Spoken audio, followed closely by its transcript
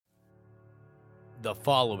The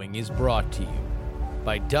following is brought to you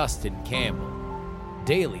by Dustin Campbell,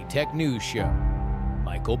 Daily Tech News Show,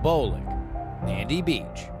 Michael Bolick, Andy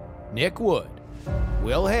Beach, Nick Wood,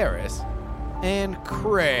 Will Harris, and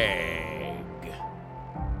Craig.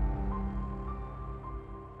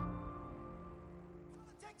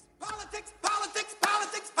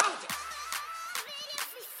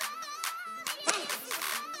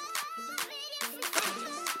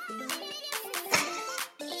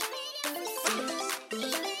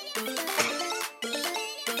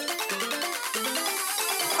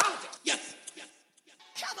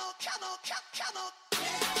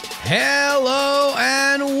 Hello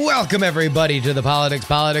and welcome everybody to the Politics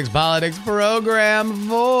program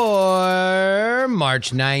for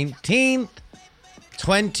March 19th,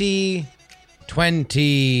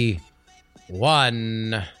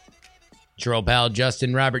 2021. It's your old pal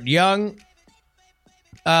Justin Robert Young.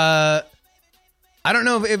 I don't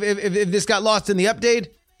know if this got lost in the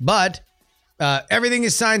update, but everything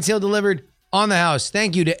is signed, sealed, delivered on the house.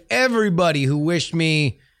 Thank you to everybody who wished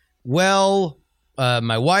me well.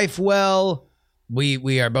 My wife well.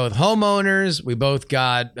 We are both homeowners. We both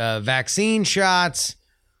got vaccine shots.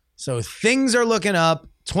 So things are looking up.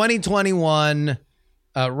 2021,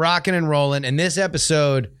 rocking and rolling. And this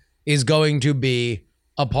episode is going to be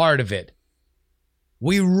a part of it.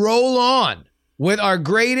 We roll on with our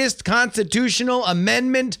greatest constitutional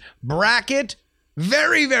amendment bracket.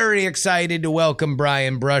 Very, very excited to welcome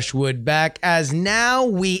Brian Brushwood back as now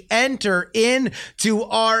we enter into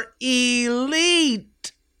our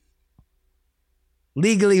elite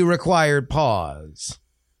legally required pause.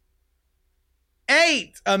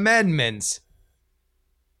 8 amendments.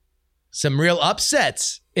 Some real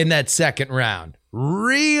upsets in that second round.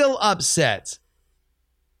 Real upsets.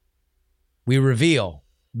 We reveal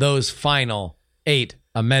those final 8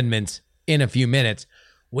 amendments in a few minutes.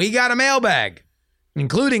 We got a mailbag,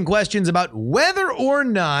 including questions about whether or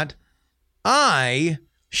not I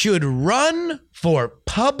should run for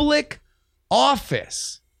public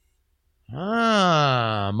office.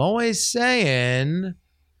 I'm always saying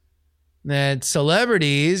that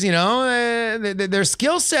celebrities, their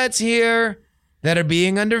skill sets here that are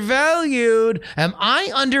being undervalued. Am I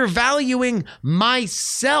undervaluing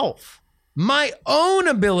myself, my own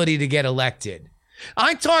ability to get elected?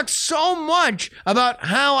 I talk so much about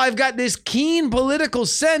how I've got this keen political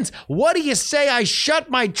sense. What do you say I shut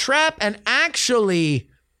my trap and actually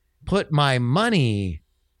put my money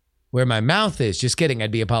where my mouth is? Just kidding,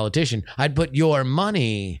 I'd be a politician. I'd put your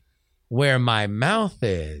money where my mouth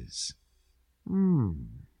is.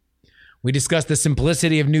 We discussed the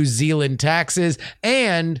simplicity of New Zealand taxes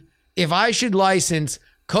and if I should license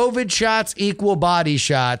COVID shots equal body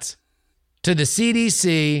shots to the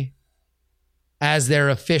CDC as their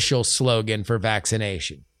official slogan for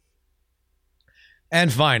vaccination.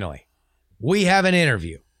 And finally, we have an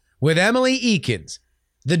interview with Emily Ekins,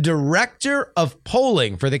 the director of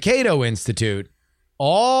polling for the Cato Institute,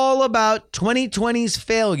 all about 2020's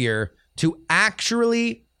failure to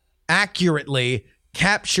accurately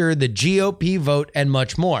capture the GOP vote and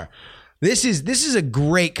much more. This is a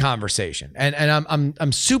great conversation, and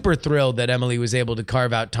I'm super thrilled that Emily was able to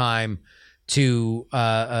carve out time to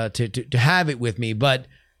have it with me, but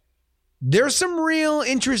there's some real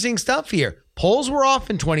interesting stuff here. Polls were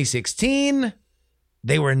off in 2016.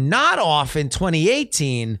 They were not off in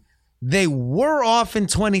 2018. They were off in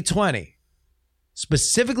 2020,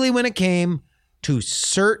 specifically when it came to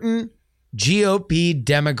certain GOP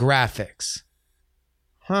demographics.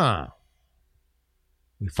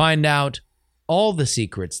 We find out all the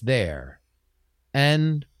secrets there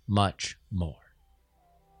and much more.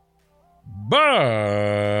 But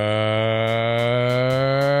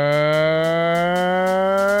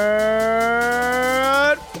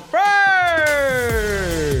first,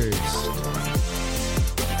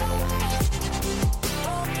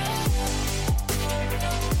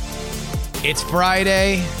 it's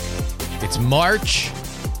Friday, it's March,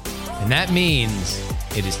 and that means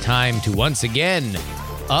it is time to once again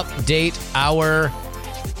update our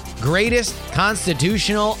greatest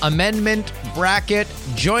constitutional amendment bracket.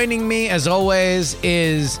 Joining me, as always,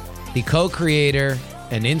 is the co-creator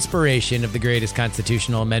and inspiration of the greatest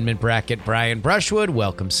constitutional amendment bracket, Brian Brushwood.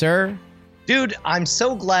 Welcome, sir. Dude, I'm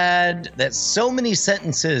so glad that so many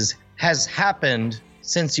sentences has happened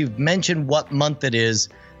since you've mentioned what month it is,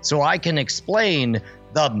 so I can explain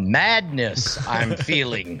the madness I'm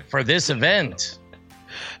feeling for this event.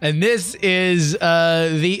 And this is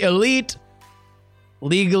the elite,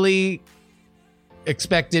 legally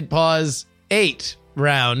expected pause 8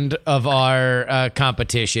 round of our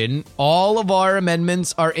competition. All of our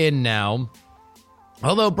amendments are in now.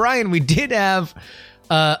 Although, Brian, we did have,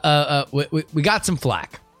 we got some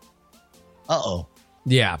flack. Uh-oh.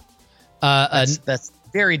 Yeah. That's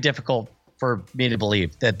very difficult for me to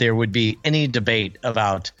believe that there would be any debate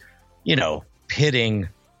about, pitting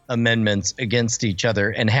amendments against each other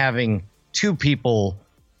and having two people,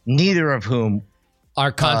 neither of whom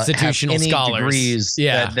are constitutional have any scholars. Degrees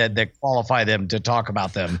yeah. that qualify them to talk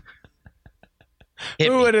about them.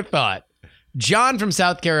 Who would have thought? John from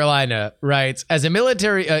South Carolina writes, as a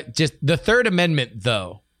military, just the Third Amendment,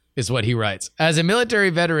 though, is what he writes. As a military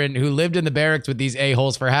veteran who lived in the barracks with these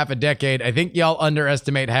a-holes for half a decade, I think y'all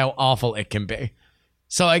underestimate how awful it can be.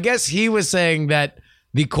 So I guess he was saying that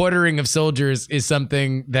the quartering of soldiers is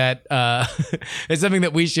something that is something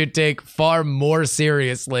that we should take far more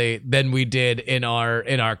seriously than we did in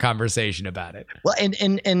our conversation about it. Well,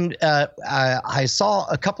 and I saw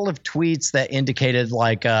a couple of tweets that indicated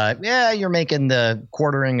like, you're making the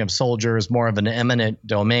quartering of soldiers more of an eminent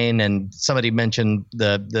domain, and somebody mentioned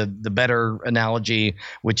the better analogy,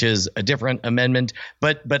 which is a different amendment.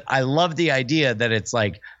 But I love the idea that it's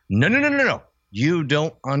like, no. You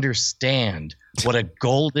don't understand what a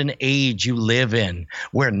golden age you live in,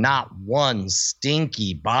 where not one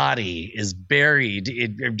stinky body is buried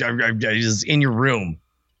is in your room.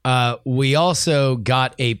 We also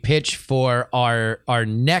got a pitch for our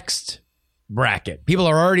next bracket. People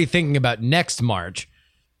are already thinking about next March.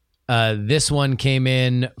 This one came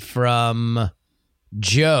in from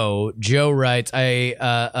Joe. Joe writes,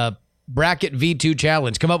 a bracket V2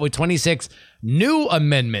 challenge. Come up with 26 new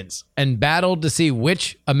amendments and battled to see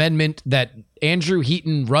which amendment that Andrew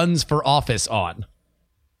Heaton runs for office on.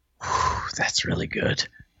 That's really good.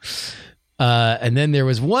 And then there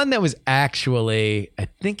was one that was actually, I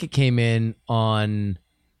think it came in on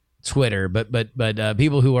Twitter, but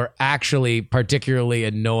people who are actually particularly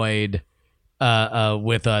annoyed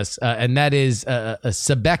with us, and that is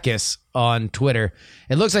Sebekis on Twitter.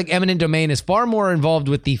 It looks like eminent domain is far more involved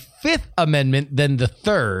with the Fifth Amendment than the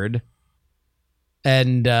Third.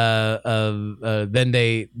 And then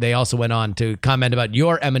they also went on to comment about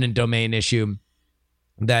your eminent domain issue,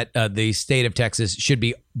 that the state of Texas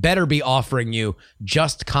should better be offering you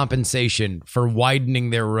just compensation for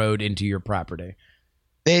widening their road into your property.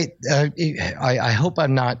 I hope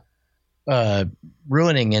I'm not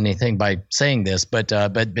ruining anything by saying this, but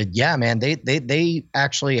yeah, man, they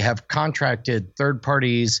actually have contracted third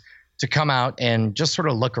parties to come out and just sort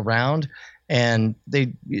of look around. And they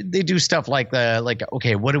do stuff like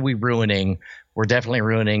okay, what are we ruining? We're definitely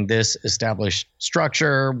ruining this established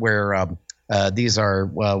structure where these are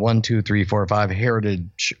 1, 2, 3, 4, 5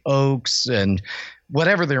 heritage oaks and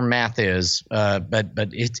whatever their math is. But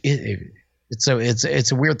it's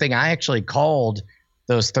a weird thing. I actually called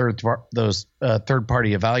those third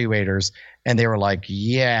party evaluators, and they were like,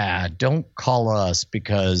 "Yeah, don't call us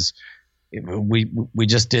because we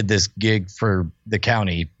just did this gig for the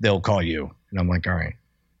county. They'll call you." And I'm like, all right.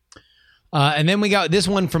 And then we got this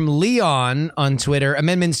one from Leon on Twitter.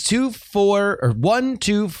 Amendments 1,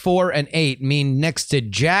 2, 4, and 8 mean next to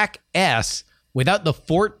Jack S without the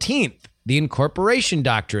 14th, the incorporation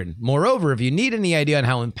doctrine. Moreover, if you need any idea on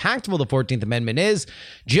how impactful the 14th Amendment is,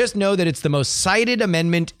 just know that it's the most cited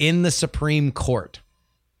amendment in the Supreme Court.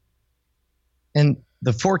 And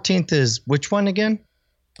the 14th is which one again?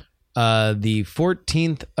 The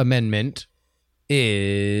 14th Amendment is,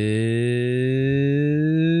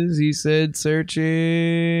 he said, searching.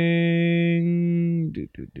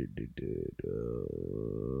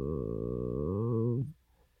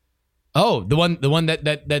 Oh, the one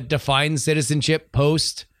that defines citizenship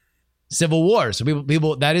post Civil War. So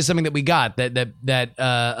people, that is something that we got.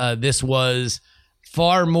 That this was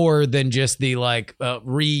far more than just the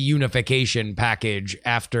reunification package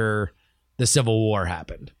after the Civil War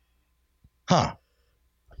happened. Huh.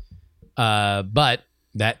 But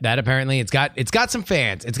that apparently it's got some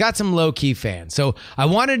fans. It's got some low key fans. So I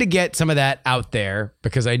wanted to get some of that out there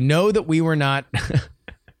because I know that we were not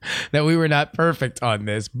perfect on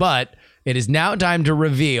this, but it is now time to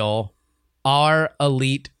reveal our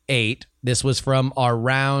Elite 8. This was from our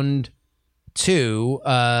round 2.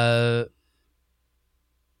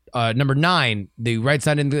 Number 9, the rights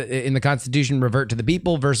not in the Constitution revert to the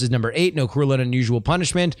people, versus number 8, no cruel and unusual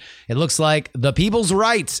punishment. It looks like the people's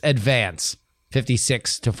rights advance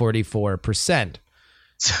 56 to 44%.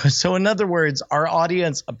 So in other words, our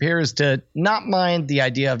audience appears to not mind the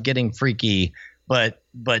idea of getting freaky, but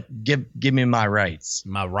give me my rights.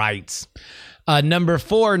 My rights. Number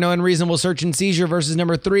 4, no unreasonable search and seizure, versus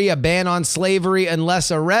number 3, a ban on slavery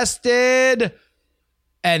unless arrested.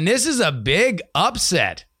 And this is a big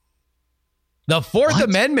upset. The Fourth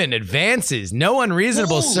Amendment advances no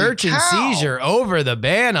unreasonable Holy search and cow. seizure over the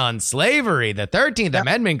ban on slavery. The 13th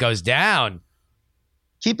Amendment goes down.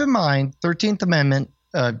 Keep in mind, 13th Amendment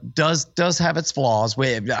does have its flaws.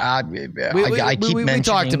 I keep mentioning we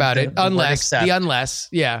talked about it. the word Unless accept. the unless,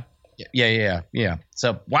 yeah. Yeah.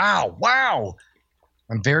 So wow.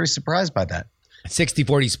 I'm very surprised by that.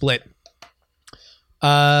 60-40 split.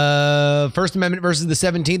 First Amendment versus the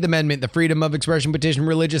 17th Amendment, the freedom of expression, petition,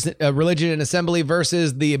 religion and assembly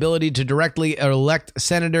versus the ability to directly elect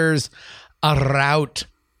senators. A rout.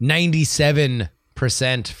 97%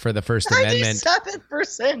 for the First Amendment.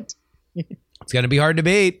 97%. It's going to be hard to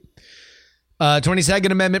beat.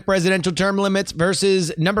 22nd Amendment presidential term limits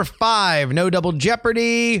versus number 5, no double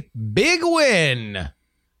jeopardy. Big win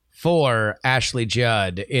for Ashley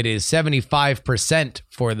Judd. It is 75%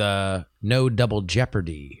 for the no double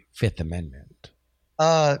jeopardy Fifth Amendment.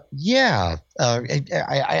 I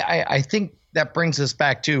think that brings us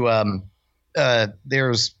back to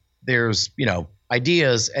there's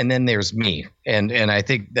ideas, and then there's me, and I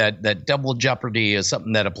think that double jeopardy is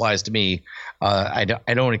something that applies to me. I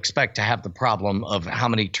don't expect to have the problem of how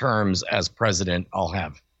many terms as president I'll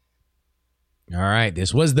have. All right,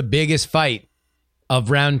 this was the biggest fight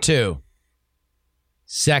of round 2.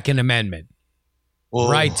 Second Amendment,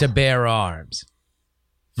 right to bear arms,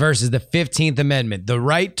 versus the 15th Amendment, the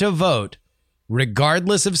right to vote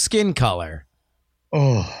regardless of skin color.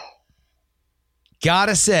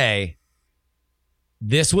 Gotta say,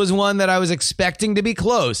 this was one that I was expecting to be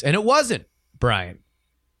close, and it wasn't, Brian.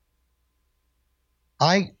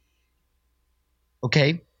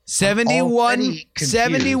 Okay.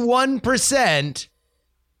 71%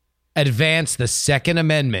 advance the Second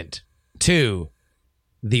Amendment to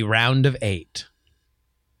the round of 8.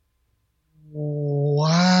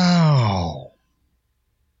 Wow.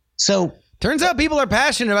 So turns out people are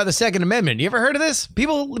passionate about the Second Amendment. You ever heard of this?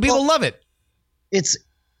 People love it.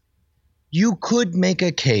 You could make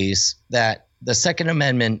a case that the Second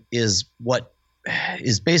Amendment is what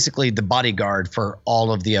is basically the bodyguard for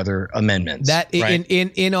all of the other amendments. That right? in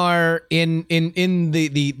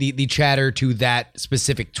the chatter to that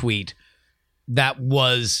specific tweet, that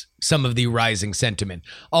was some of the rising sentiment.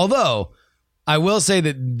 Although I will say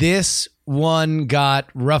that this one got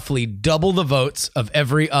roughly double the votes of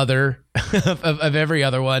every other of every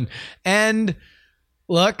other one. And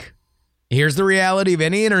look, here's the reality of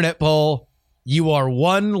any internet poll. You are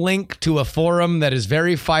one link to a forum that is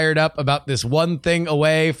very fired up about this one thing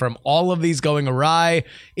away from all of these going awry.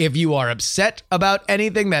 If you are upset about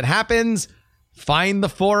anything that happens, find the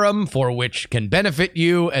forum for which can benefit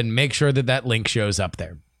you and make sure that link shows up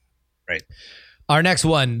there. Right. Our next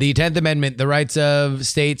one, the 10th Amendment, the rights of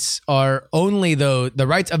states are only the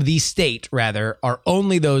rights of the state, rather, are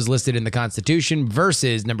only those listed in the Constitution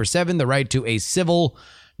versus number 7, the right to a civil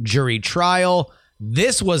jury trial.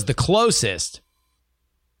 This was the closest.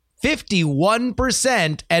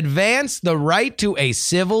 51% advance the right to a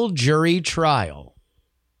civil jury trial.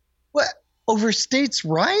 What? Over states'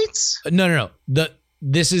 rights? No.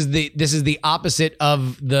 This is the opposite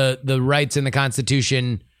of the rights in the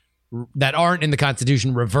Constitution that aren't in the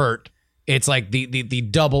Constitution revert. It's like the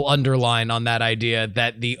double underline on that idea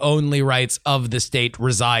that the only rights of the state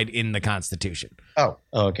reside in the Constitution. Oh,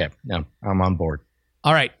 okay. No, I'm on board.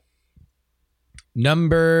 All right. The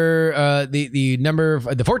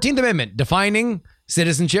 14th Amendment, defining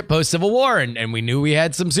citizenship post-Civil War, and we knew we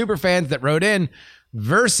had some super fans that wrote in,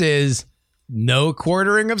 versus no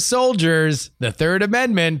quartering of soldiers, the Third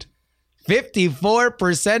Amendment.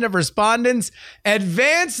 54% of respondents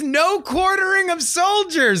advance no quartering of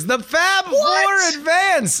soldiers. The Fab Four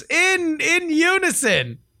advance in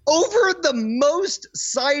unison over the most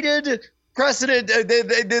cited precedent.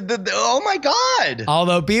 Oh my God.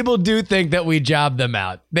 Although people do think that we jobbed them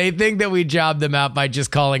out. They think that we jobbed them out by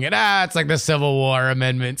just calling it, it's like the Civil War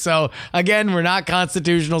Amendment. So again, we're not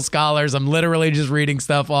constitutional scholars. I'm literally just reading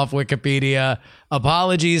stuff off Wikipedia.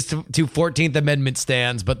 Apologies to 14th Amendment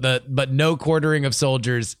stands, but no quartering of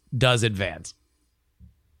soldiers does advance.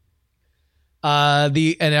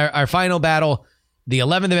 Our final battle, the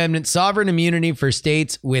 11th Amendment, sovereign immunity for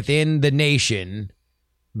states within the nation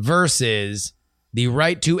versus the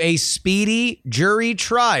right to a speedy jury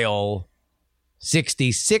trial.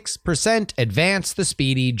 66% advance the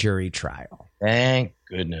speedy jury trial. Thank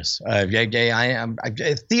goodness.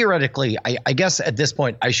 Theoretically, I guess at this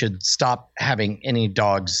point I should stop having any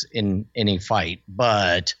dogs in any fight.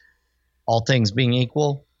 But all things being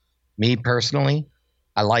equal, me personally,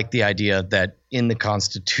 I like the idea that in the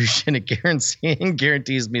Constitution it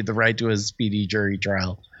guarantees me the right to a speedy jury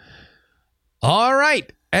trial. All right.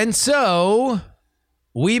 And so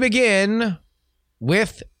we begin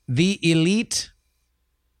with the elite,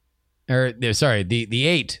 the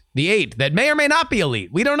eight that may or may not be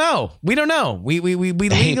elite. We don't know. We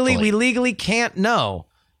legally can't know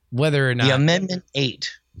whether or not. The Amendment 8.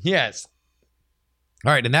 Yes.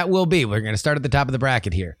 All right, and that will be, we're going to start at the top of the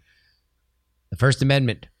bracket here. The First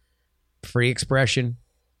Amendment, free expression,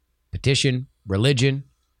 petition, religion,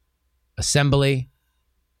 assembly,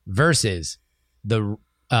 versus the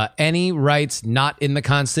any rights not in the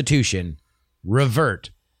Constitution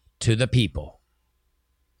revert to the people.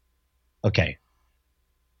 Okay.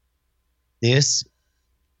 This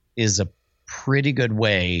is a pretty good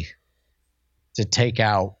way to take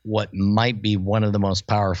out what might be one of the most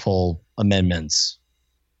powerful amendments.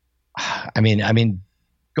 I mean,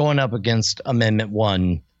 going up against Amendment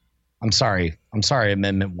 1, I'm sorry,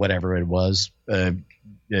 Amendment whatever it was. I'm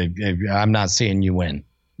not seeing you win.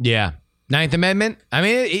 Yeah. Ninth Amendment. I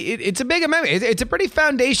mean, it's a big amendment. It's a pretty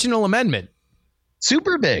foundational amendment.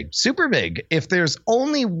 Super big. If there's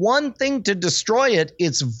only one thing to destroy it,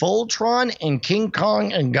 it's Voltron and King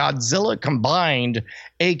Kong and Godzilla combined,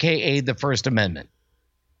 aka the First Amendment.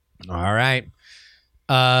 All right.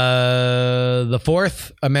 The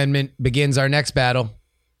Fourth Amendment begins our next battle.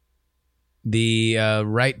 The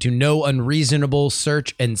right to no unreasonable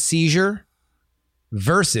search and seizure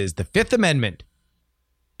versus the Fifth Amendment.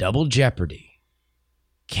 Double jeopardy.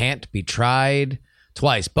 Can't be tried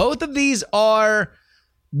twice. Both of these are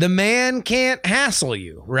the man can't hassle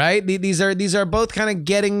you, right? These are both kind of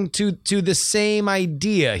getting to the same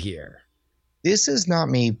idea here. This is not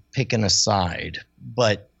me picking a side,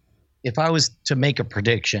 but if I was to make a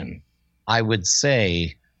prediction, I would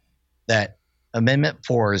say that Amendment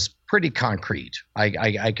 4 is pretty concrete.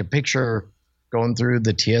 I could picture going through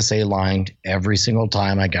the TSA line every single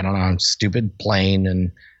time I got on a stupid plane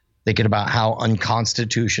and thinking about how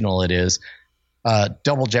unconstitutional it is.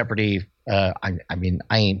 Double jeopardy. I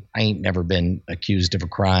ain't never been accused of a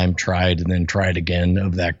crime, tried, and then tried again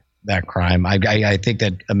of that crime. I think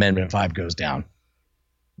that Amendment 5 goes down.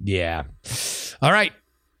 Yeah. All right.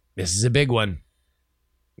 This is a big one.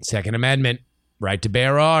 Second Amendment, right to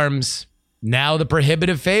bear arms. Now the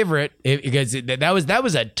prohibitive favorite, because that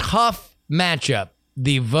was a tough matchup.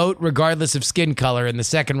 The vote regardless of skin color in the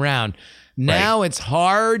second round. Now It's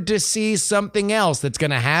hard to see something else that's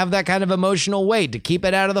going to have that kind of emotional weight to keep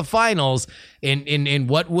it out of the finals in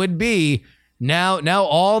what would be. Now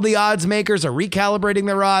all the odds makers are recalibrating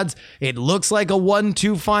their odds. It looks like a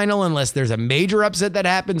 1-2 final unless there's a major upset that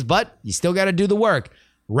happens, but you still got to do the work.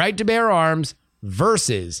 Right to bear arms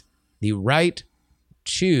versus the right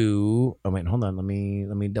to... Oh, wait, hold on. Let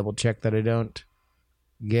me double check that I don't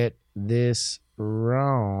get this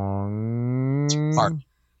wrong.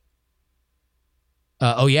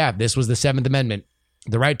 This was the Seventh Amendment.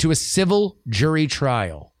 The right to a civil jury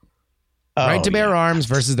trial. Right to bear arms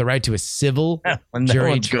versus the right to a civil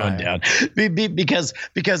jury trial. Going down. Because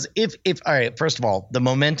if all right, first of all, the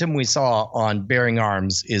momentum we saw on bearing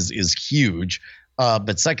arms is huge.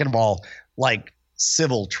 But second of all, like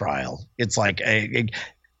civil trial, it's like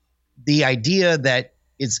the idea that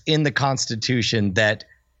it's in the Constitution that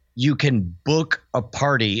you can book a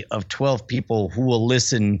party of 12 people who will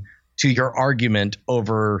listen to your argument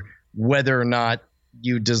over whether or not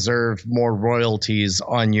you deserve more royalties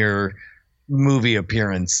on your movie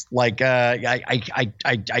appearance. Like,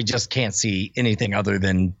 I just can't see anything other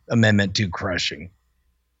than Amendment 2 crushing.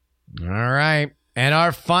 All right. And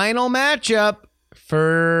our final matchup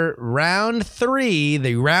for round 3,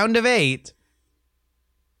 the round of 8,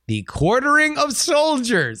 the quartering of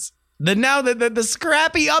soldiers. The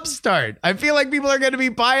scrappy upstart. I feel like people are going to be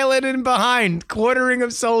piling in behind quartering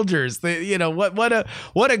of soldiers.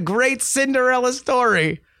 What a great Cinderella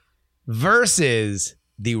story versus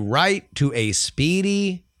the right to a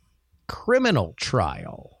speedy criminal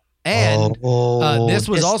trial. And this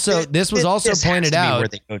was also pointed out where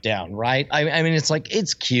they go down, right? I mean, it's like,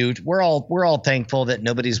 it's cute. We're all thankful that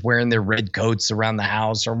nobody's wearing their red coats around the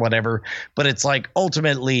house or whatever. But it's like,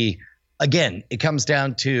 ultimately, again, it comes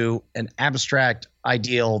down to an abstract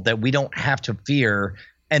ideal that we don't have to fear.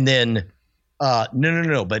 And then,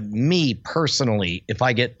 no. But me personally, if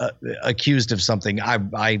I get accused of something, I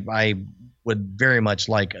would very much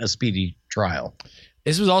like a speedy trial.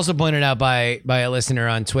 This was also pointed out by a listener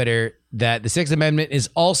on Twitter that the Sixth Amendment is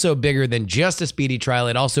also bigger than just a speedy trial.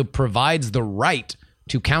 It also provides the right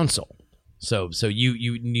to counsel. So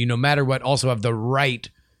you no matter what also have the right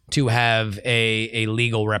to have a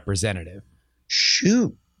legal representative.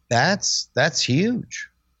 Shoot, that's huge.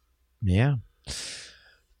 Yeah.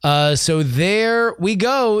 So there we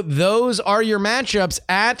go. Those are your matchups.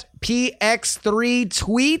 At PX3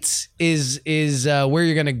 Tweets is where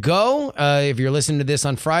you're going to go. If you're listening to this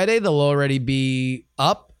on Friday, they'll already be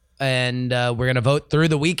up, and we're going to vote through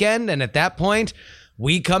the weekend. And at that point,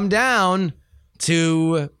 we come down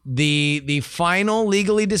to the final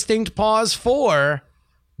legally distinct pause 4,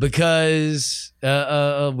 because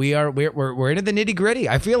we're into the nitty gritty.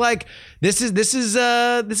 I feel like this is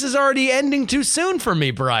already ending too soon for me,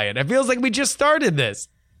 Brian. It feels like we just started this.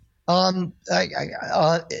 Yeah,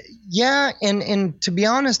 and to be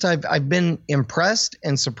honest, I've been impressed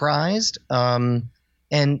and surprised.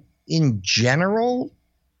 And in general,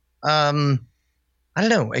 I don't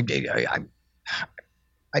know.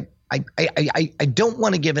 I don't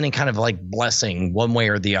want to give any kind of like blessing one way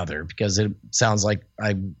or the other, because it sounds like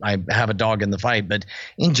I have a dog in the fight. But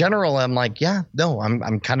in general, I'm like, yeah, no,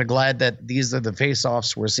 I'm kind of glad that these are the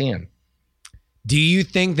face-offs we're seeing. Do you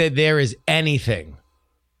think that there is anything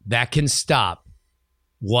that can stop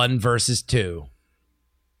 1 versus 2?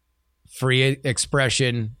 Free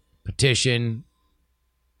expression, petition,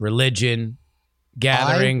 religion,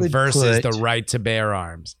 gathering versus the right to bear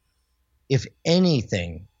arms. If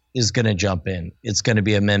anything is going to jump in, it's going to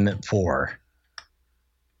be Amendment 4.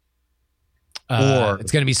 Or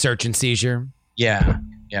it's going to be search and seizure. Yeah.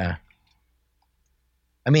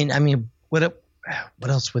 I mean, what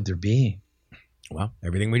else would there be? Well,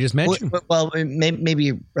 everything we just mentioned. Well,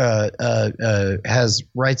 maybe has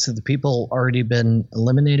rights of the people already been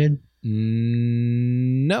eliminated?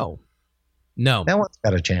 No. That one's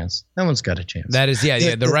got a chance. That is,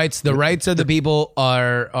 yeah. The rights of the people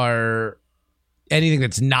are anything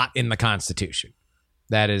that's not in the Constitution.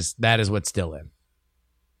 That is what's still in.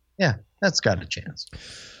 Yeah, that's got a chance.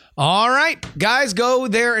 All right, guys, go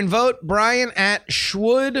there and vote. Brian at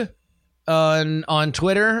Schwood on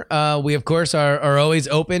Twitter. We, of course, are always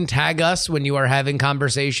open. Tag us when you are having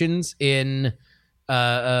conversations in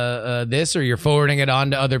this, or you're forwarding it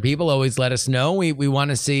on to other people. Always let us know. We want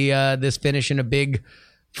to see this finish in a big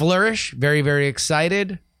flourish. Very, very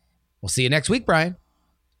excited. We'll see you next week, Brian.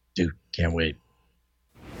 Dude, can't wait.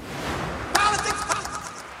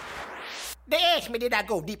 They ask me, did I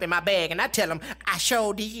go deep in my bag? And I tell them, I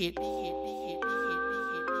sure did.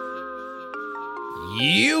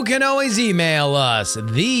 You can always email us,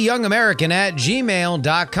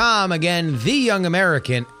 theyoungamerican@gmail.com. Again,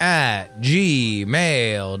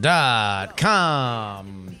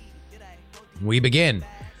 theyoungamerican@gmail.com. We begin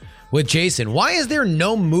with Jason. Why is there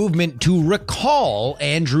no movement to recall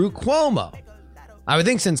Andrew Cuomo? I would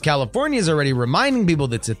think since California is already reminding people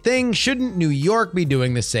that's a thing, shouldn't New York be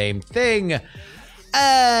doing the same thing?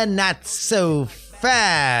 Not so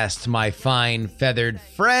fast, my fine feathered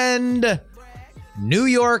friend. New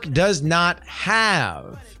York does not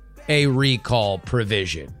have a recall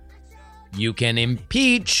provision. You can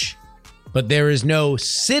impeach, but there is no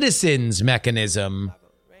citizens mechanism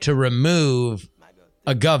to remove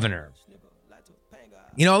a governor.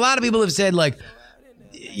 You know, a lot of people have said, like,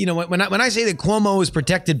 you know, when I say that Cuomo is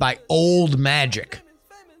protected by old magic,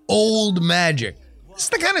 this is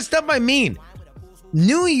the kind of stuff I mean.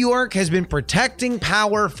 New York has been protecting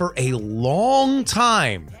power for a long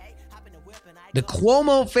time. The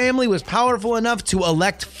Cuomo family was powerful enough to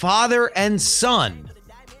elect father and son.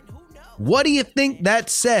 What do you think that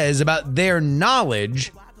says about their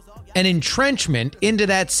knowledge and entrenchment into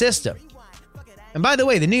that system? And by the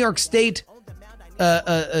way, the New York State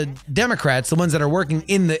Democrats, the ones that are working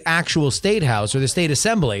in the actual state house or the state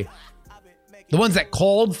assembly, the ones that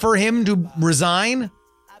called for him to resign,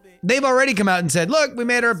 they've already come out and said, look, we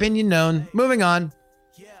made our opinion known. Moving on.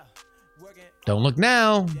 Don't look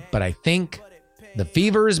now, but I think the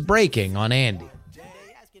fever is breaking on Andy.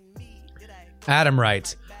 Adam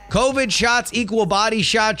writes, COVID shots equal body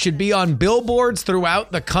shots should be on billboards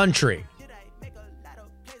throughout the country.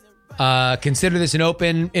 Consider this an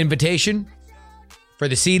open invitation for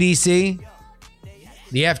the CDC,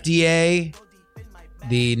 the FDA,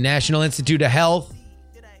 the National Institute of Health,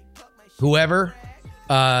 whoever.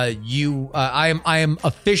 I am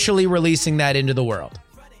officially releasing that into the world.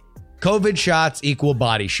 COVID shots equal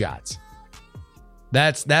body shots.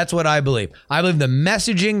 That's what I believe. I believe the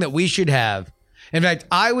messaging that we should have. In fact,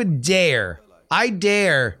 I dare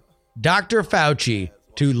Dr. Fauci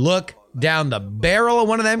to look down the barrel of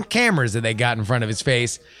one of them cameras that they got in front of his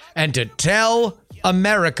face and to tell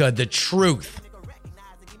America the truth.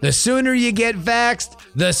 The sooner you get vaxxed,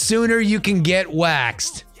 the sooner you can get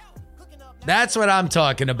waxed. That's what I'm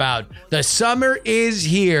talking about. The summer is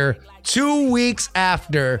here 2 weeks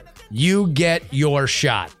after you get your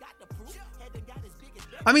shot.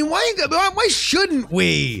 I mean, why shouldn't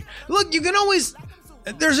we? Look, you can always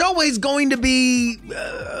there's always going to be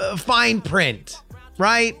fine print,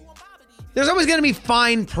 right? There's always going to be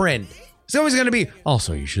fine print. It's always going to be,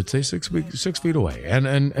 also, you should stay 6 feet away,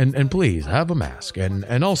 and please have a mask,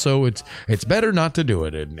 and also it's better not to do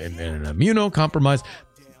it in an immunocompromised.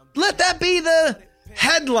 Let that be the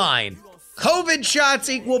headline. COVID shots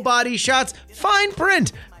equal body shots. Fine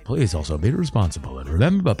print. Please also be responsible and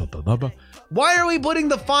remember. Why are we putting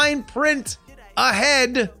the fine print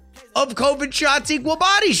ahead of COVID shots equal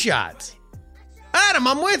body shots? Adam,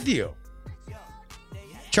 I'm with you.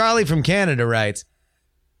 Charlie from Canada writes,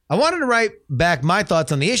 I wanted to write back my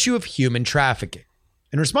thoughts on the issue of human trafficking.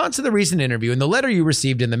 In response to the recent interview and the letter you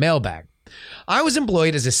received in the mailbag, I was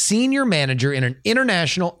employed as a senior manager in an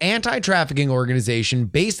international anti-trafficking organization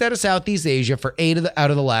based out of Southeast Asia for 8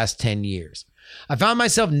 out of the last 10 years. I found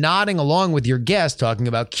myself nodding along with your guest talking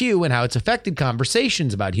about Q and how it's affected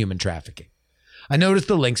conversations about human trafficking. I noticed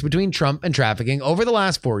the links between Trump and trafficking over the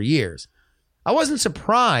last 4 years. I wasn't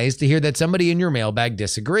surprised to hear that somebody in your mailbag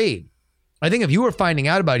disagreed. I think if you were finding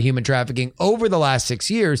out about human trafficking over the last 6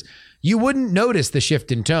 years, you wouldn't notice the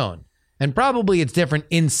shift in tone. And probably it's different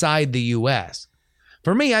inside the U.S.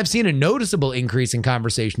 For me, I've seen a noticeable increase in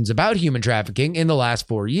conversations about human trafficking in the last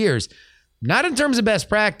 4 years, not in terms of best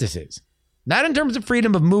practices, not in terms of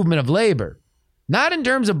freedom of movement of labor, not in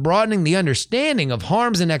terms of broadening the understanding of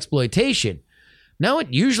harms and exploitation. No,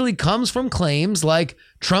 it usually comes from claims like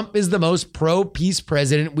Trump is the most pro-peace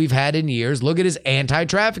president we've had in years. Look at his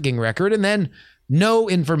anti-trafficking record, and then no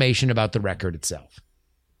information about the record itself.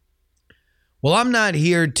 Well, I'm not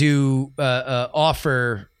here to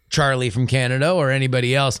offer Charlie from Canada or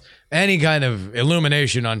anybody else any kind of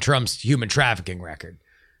illumination on Trump's human trafficking record.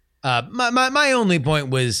 My only point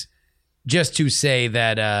was just to say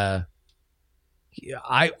that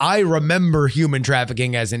I remember human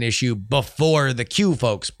trafficking as an issue before the Q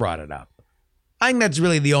folks brought it up. I think that's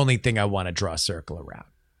really the only thing I want to draw a circle around.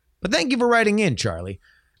 But thank you for writing in, Charlie.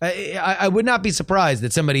 I would not be surprised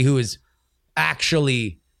that somebody who is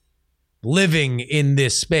actually living in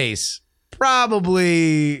this space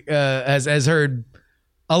probably has heard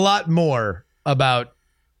a lot more about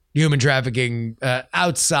human trafficking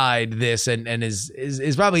outside this and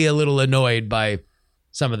is probably a little annoyed by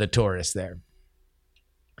some of the tourists there.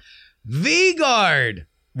 V-Guard,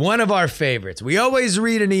 one of our favorites. We always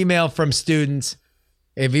read an email from students.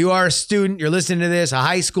 If you are a student, you're listening to this, a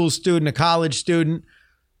high school student, a college student,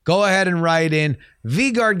 go ahead and write in.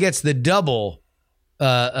 V-Guard gets the double,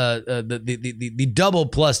 the double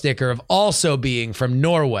plus sticker of also being from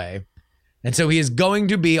Norway. And so he is going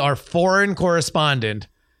to be our foreign correspondent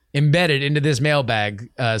embedded into this mailbag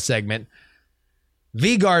segment.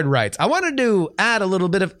 V-Guard writes, I wanted to add a little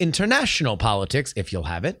bit of international politics, if you'll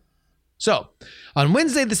have it. So, on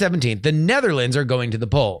Wednesday the 17th, the Netherlands are going to the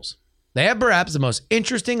polls. They have perhaps the most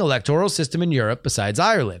interesting electoral system in Europe besides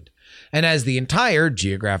Ireland. And as the entire,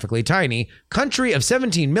 geographically tiny, country of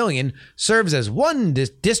 17 million serves as one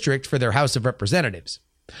district for their House of Representatives.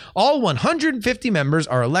 All 150 members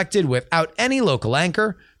are elected without any local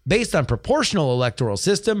anchor, based on proportional electoral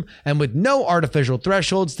system, and with no artificial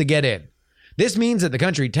thresholds to get in. This means that the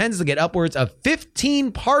country tends to get upwards of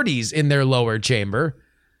 15 parties in their lower chamber.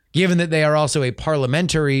 Given that they are also a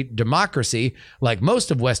parliamentary democracy, like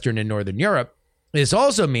most of Western and Northern Europe, this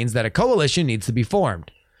also means that a coalition needs to be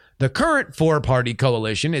formed. The current 4-party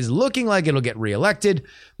coalition is looking like it'll get reelected,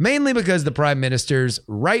 mainly because the Prime Minister's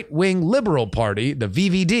right-wing Liberal Party, the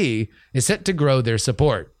VVD, is set to grow their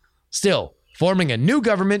support. Still, forming a new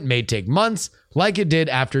government may take months, like it did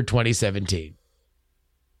after 2017.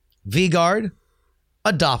 V-Guard,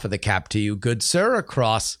 a doff of the cap to you, good sir,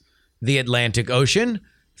 across the Atlantic Ocean.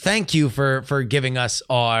 Thank you for giving us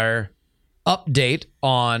our update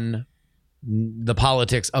on the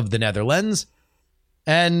politics of the Netherlands.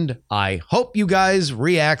 And I hope you guys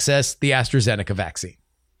re-access the AstraZeneca vaccine.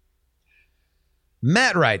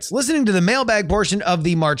 Matt writes, listening to the mailbag portion of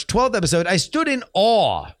the March 12th episode, I stood in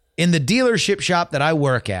awe in the dealership shop that I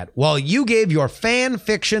work at while you gave your fan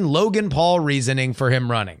fiction Logan Paul reasoning for him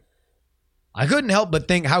running. I couldn't help but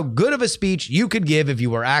think how good of a speech you could give if you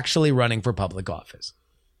were actually running for public office.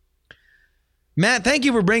 Matt, thank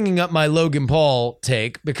you for bringing up my Logan Paul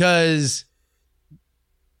take, because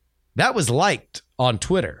that was liked on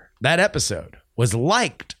Twitter. That episode was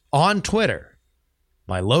liked on Twitter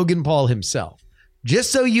by Logan Paul himself.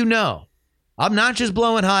 Just so you know, I'm not just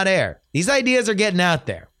blowing hot air. These ideas are getting out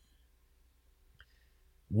there.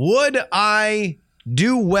 Would I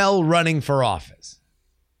do well running for office?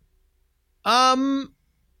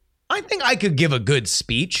 I think I could give a good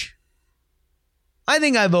speech. I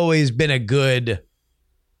think I've always been a good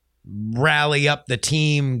rally up the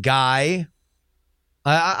team guy.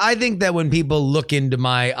 I think that when people look into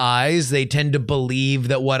my eyes, they tend to believe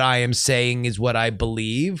that what I am saying is what I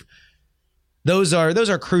believe. Those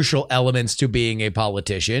are crucial elements to being a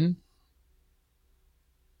politician.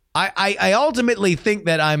 I ultimately think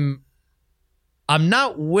that I'm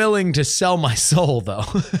not willing to sell my soul, though.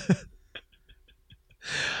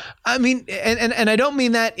 I mean, and I don't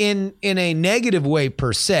mean that in a negative way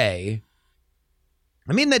per se.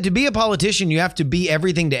 I mean that to be a politician, you have to be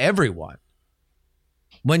everything to everyone.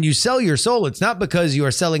 When you sell your soul, it's not because you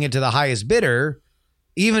are selling it to the highest bidder.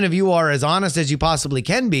 Even if you are as honest as you possibly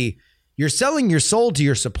can be, you're selling your soul to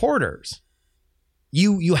your supporters.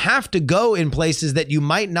 You have to go in places that you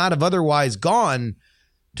might not have otherwise gone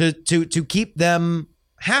to keep them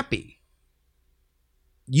happy.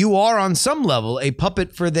 You are on some level a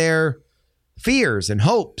puppet for their fears and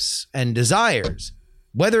hopes and desires,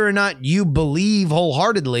 whether or not you believe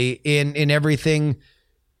wholeheartedly in everything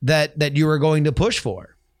that you are going to push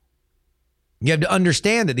for. You have to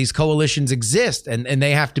understand that these coalitions exist and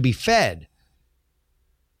they have to be fed.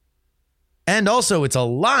 And also, it's a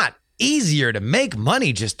lot easier to make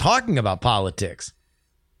money just talking about politics.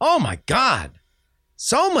 Oh my God.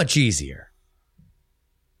 So much easier.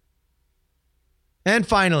 And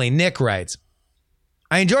finally, Nick writes,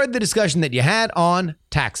 I enjoyed the discussion that you had on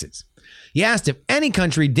taxes. You asked if any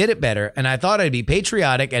country did it better, and I thought I'd be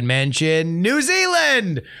patriotic and mention New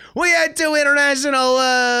Zealand. We had 2 international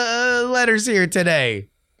letters here today.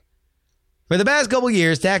 For the past couple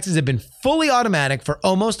years, taxes have been fully automatic for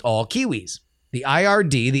almost all Kiwis. The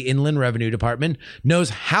IRD, the Inland Revenue Department, knows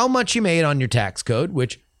how much you made on your tax code,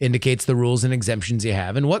 which indicates the rules and exemptions you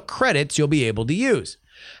have and what credits you'll be able to use,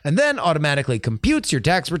 and then automatically computes your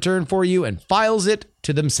tax return for you and files it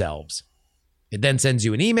to themselves. It then sends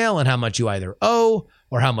you an email on how much you either owe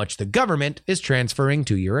or how much the government is transferring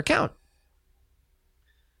to your account.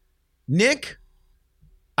 Nick,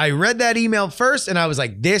 I read that email first and I was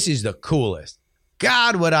like, this is the coolest.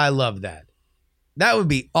 God, would I love that. That would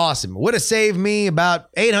be awesome. It would have saved me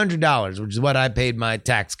about $800, which is what I paid my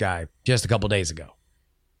tax guy just a couple days ago.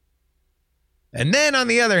 And then on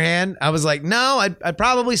the other hand, I was like, no, I'd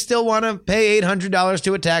probably still want to pay $800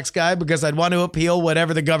 to a tax guy because I'd want to appeal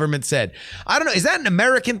whatever the government said. I don't know. Is that an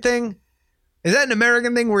American thing? Is that an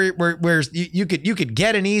American thing where you could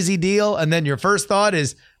get an easy deal and then your first thought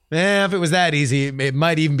is, if it was that easy, it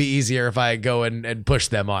might even be easier if I go and push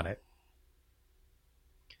them on it.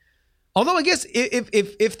 Although I guess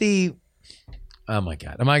if the, oh my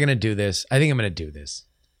God, am I going to do this? I think I'm going to do this.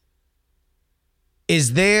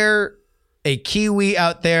 Is there a Kiwi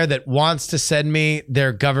out there that wants to send me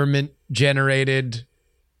their government generated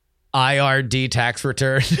IRD tax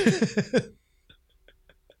return?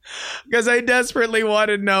 Because I desperately want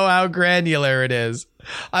to know how granular it is.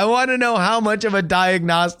 I want to know how much of a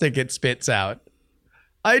diagnostic it spits out.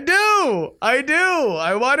 I do.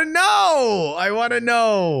 I want to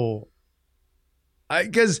know.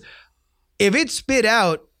 Because if it spit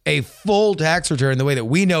out a full tax return the way that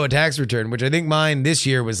we know a tax return, which I think mine this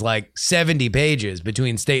year was like 70 pages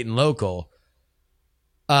between state and local,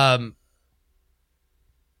 that'd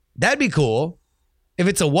be cool. If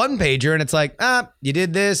it's a 1-pager and it's like, you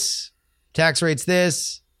did this, tax rate's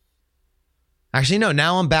this. Actually, no,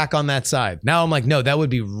 now I'm back on that side. Now I'm like, no, that would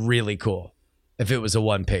be really cool if it was a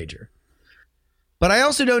 1-pager. But I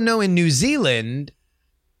also don't know in New Zealand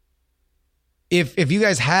if you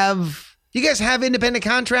guys have independent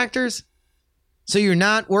contractors? So you're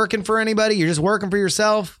not working for anybody, you're just working for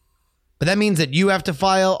yourself? But that means that you have to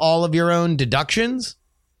file all of your own deductions?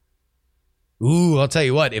 Ooh, I'll tell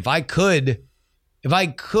you what, if I could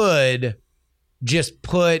just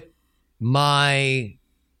put my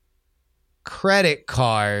credit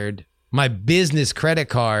card, my business credit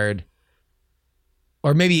card,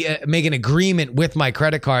 or maybe make an agreement with my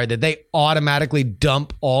credit card that they automatically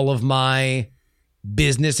dump all of my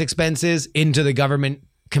business expenses into the government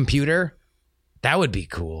computer, that would be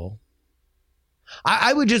cool.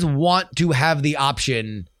 I would just want to have the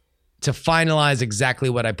option to finalize exactly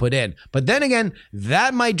what I put in. But then again,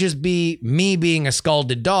 that might just be me being a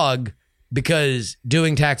scalded dog because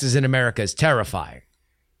doing taxes in America is terrifying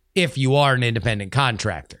if you are an independent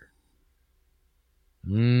contractor.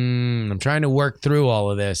 I'm trying to work through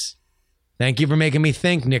all of this. Thank you for making me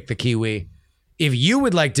think, Nick the Kiwi. If you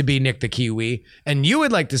would like to be Nick the Kiwi and you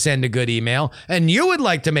would like to send a good email and you would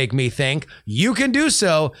like to make me think, you can do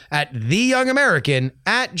so at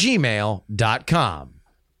theyoungamerican@gmail.com.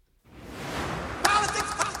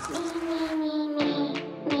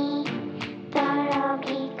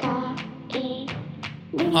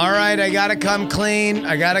 All right, I gotta come clean.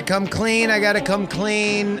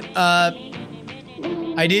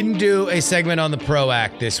 I didn't do a segment on the PRO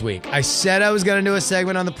Act this week. I said I was going to do a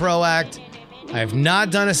segment on the PRO Act. I have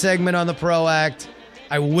not done a segment on the PRO Act.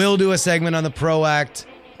 I will do a segment on the PRO Act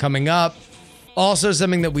coming up. Also,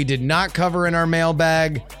 something that we did not cover in our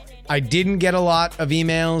mailbag. I didn't get a lot of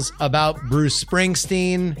emails about Bruce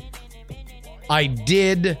Springsteen. I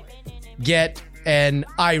did get an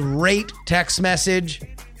irate text message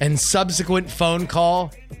and subsequent phone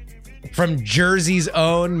call from Jersey's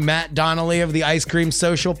own Matt Donnelly of the Ice Cream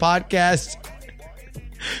Social podcast.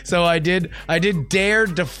 So I did dare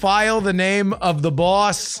defile the name of the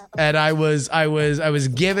boss, and I was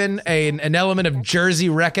given an element of Jersey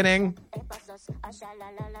reckoning.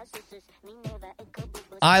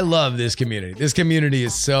 I love this community. This community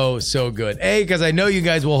is so good. A, because I know you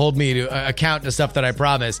guys will hold me to account to stuff that I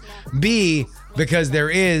promise. B, because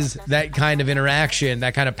there is that kind of interaction,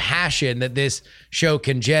 that kind of passion that this show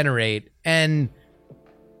can generate. And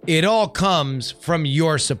it all comes from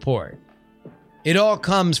your support. It all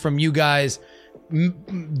comes from you guys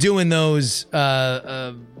doing those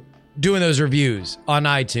reviews on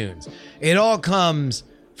iTunes. It all comes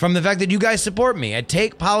from the fact that you guys support me at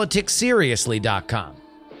takepoliticsseriously.com.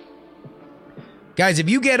 Guys, if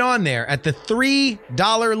you get on there at the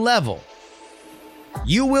 $3 level,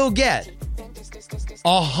 you will get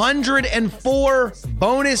 104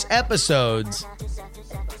 bonus episodes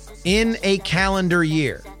in a calendar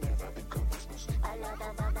year.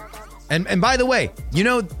 And by the way, you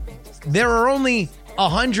know, there are only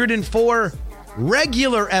 104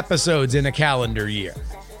 regular episodes in a calendar year.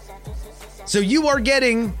 So you are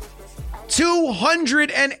getting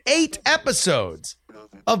 208 episodes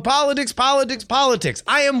of politics.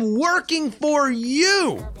 I am working for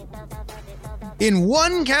you. In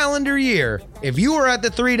one calendar year, if you are at the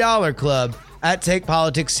 $3 club at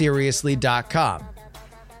takepoliticsseriously.com.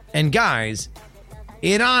 And guys,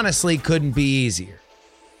 it honestly couldn't be easier.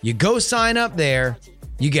 You go sign up there,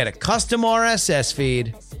 you get a custom RSS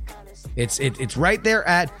feed. It's right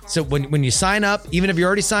there so when you sign up, even if you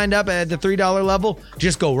already signed up at the $3 level,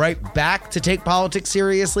 just go right back to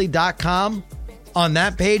takepoliticsseriously.com. On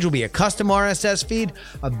that page will be a custom RSS feed.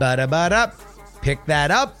 Pick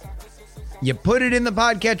that up. You put it in the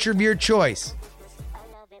podcatcher of your choice.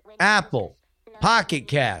 Apple, Pocket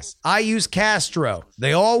Cast, I use Castro.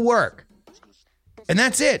 They all work. And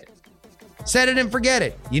that's it. Set it and forget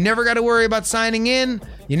it. You never got to worry about signing in.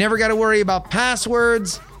 You never got to worry about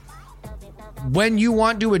passwords. When you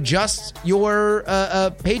want to adjust your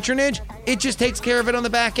patronage, it just takes care of it on the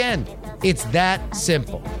back end. It's that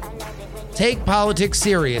simple.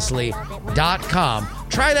 TakePoliticsSeriously.com.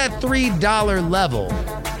 Try that $3 level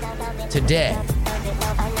today.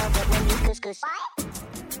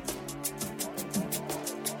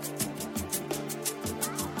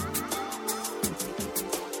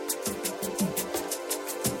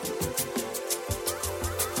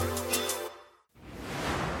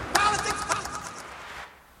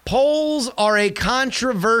 Polls are a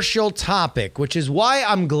controversial topic, which is why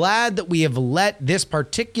I'm glad that we have let this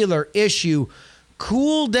particular issue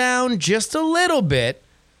cool down just a little bit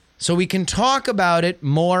so we can talk about it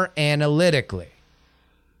more analytically.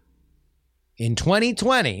 In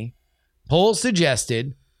 2020, polls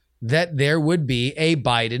suggested that there would be a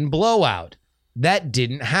Biden blowout. That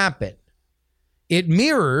didn't happen. It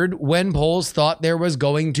mirrored when polls thought there was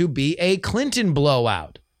going to be a Clinton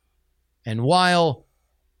blowout. And while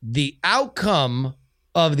the outcome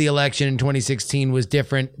of the election in 2016 was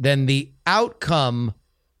different than the outcome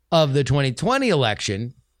of the 2020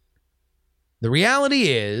 election, the reality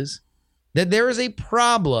is that there is a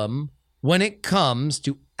problem when it comes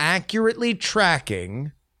to accurately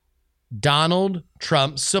tracking Donald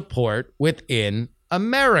Trump's support within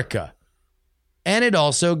America. And it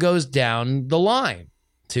also goes down the line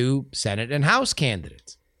to Senate and House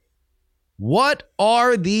candidates. What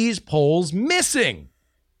are these polls missing?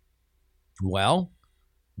 Well,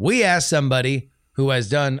 we asked somebody who has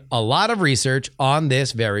done a lot of research on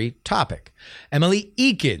this very topic. Emily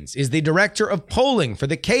Eakins is the director of polling for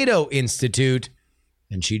the Cato Institute,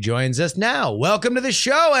 and she joins us now. Welcome to the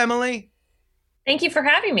show, Emily. Thank you for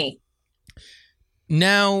having me.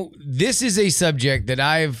 Now, this is a subject that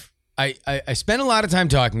I spent a lot of time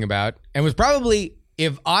talking about, and was probably,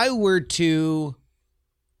 if I were to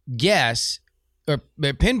guess or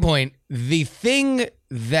pinpoint, the thing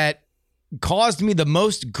that caused me the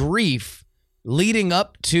most grief leading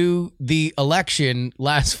up to the election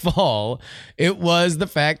last fall, it was the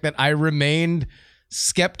fact that I remained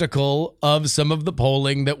skeptical of some of the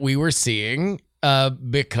polling that we were seeing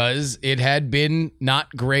because it had been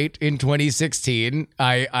not great in 2016.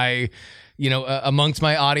 I amongst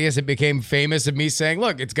my audience, it became famous of me saying,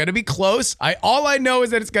 look, it's going to be close. All I know is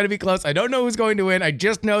that it's going to be close. I don't know who's going to win. I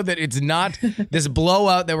just know that it's not this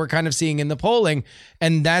blowout that we're kind of seeing in the polling.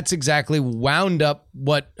 And that's exactly wound up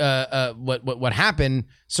what happened.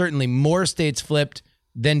 Certainly more states flipped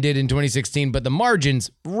than did in 2016, but the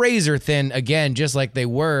margins razor thin again, just like they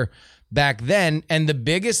were back then. And the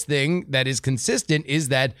biggest thing that is consistent is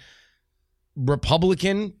that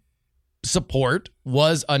Republican support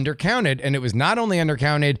was undercounted, and it was not only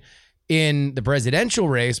undercounted in the presidential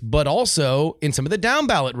race, but also in some of the down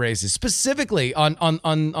ballot races, specifically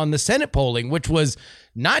on the Senate polling, which was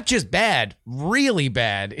not just bad, really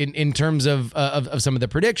bad in terms of some of the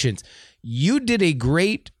predictions. You did a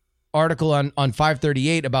great article on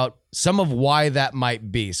 538 about some of why that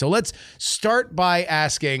might be. So let's start by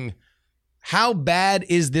asking, how bad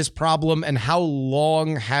is this problem, and how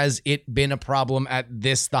long has it been a problem at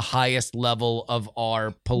this, the highest level of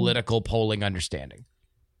our political polling understanding?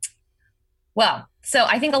 Well, so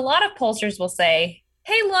I think a lot of pollsters will say,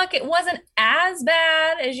 hey, look, it wasn't as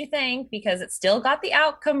bad as you think because it still got the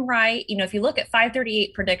outcome right. If you look at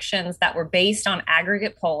 538 predictions that were based on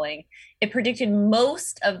aggregate polling, it predicted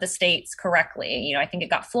most of the states correctly. I think it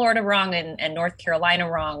got Florida wrong and North Carolina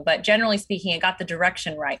wrong, but generally speaking, it got the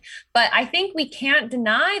direction right. But I think we can't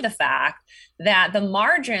deny the fact that the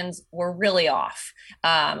margins were really off.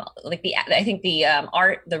 I think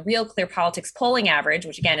the Real Clear Politics polling average,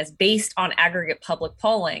 which again is based on aggregate public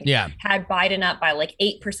polling, had Biden up by like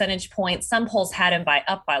 8 percentage points. Some polls had him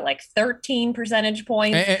up by like 13 percentage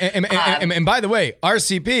points. And by the way,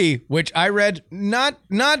 RCP, which I read, not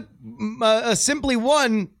simply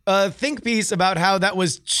one think piece about how that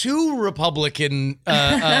was too Republican,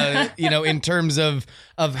 in terms of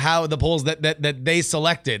how the polls that they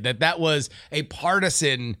selected, that was a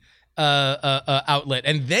partisan outlet,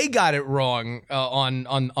 and they got it wrong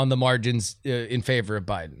on the margins in favor of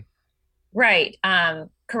Biden. Right.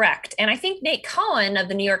 Correct. And I think Nate Cohen of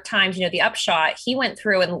the New York Times, the Upshot, he went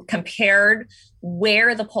through and compared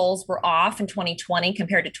where the polls were off in 2020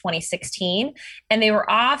 compared to 2016. And they were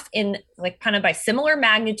off in like kind of by similar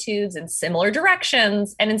magnitudes and similar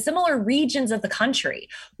directions and in similar regions of the country,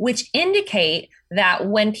 which indicate that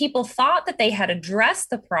when people thought that they had addressed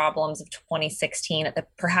the problems of 2016, that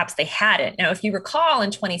perhaps they hadn't. Now, if you recall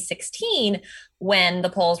in 2016, when the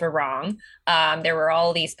polls were wrong, there were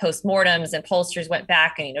all these postmortems and pollsters went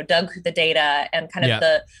back and, dug through the data and kind of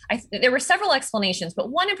there were several explanations, but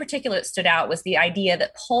one in particular that stood out was the idea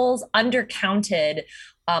that polls undercounted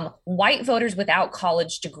white voters without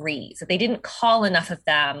college degrees, that they didn't call enough of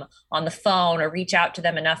them on the phone or reach out to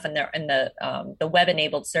them enough in the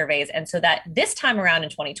web-enabled surveys. And so that this time around in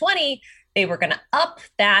 2020, they were going to up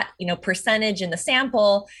that, percentage in the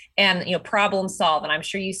sample and, problem solve. And I'm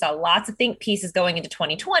sure you saw lots of think pieces going into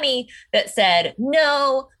 2020 that said,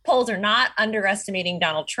 no, polls are not underestimating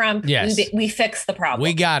Donald Trump. Yes. We fixed the problem.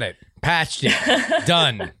 We got it. Patched it.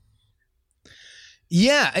 Done.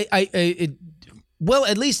 Yeah. Well,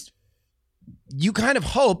 at least you kind of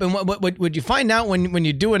hope, and what you find out when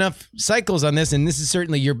you do enough cycles on this, and this is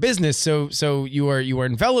certainly your business, so you are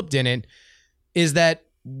enveloped in it, is that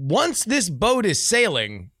once this boat is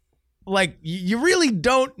sailing, like you really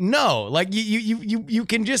don't know. Like you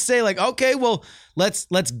can just say like, okay, well let's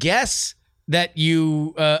guess that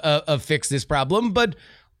you fix this problem, but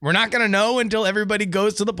we're not going to know until everybody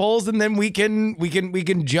goes to the polls, and then we can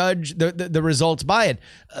judge the results by it.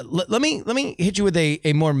 Let me hit you with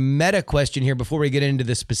a more meta question here before we get into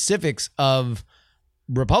the specifics of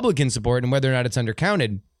Republican support and whether or not it's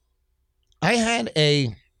undercounted. I had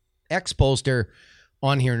a ex-pollster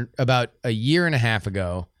on here about a year and a half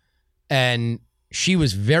ago, and she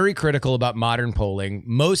was very critical about modern polling,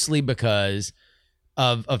 mostly because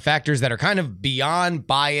of factors that are kind of beyond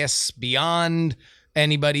bias, beyond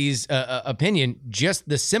anybody's opinion. Just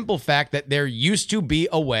the simple fact that there used to be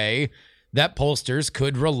a way that pollsters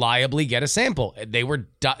could reliably get a sample. They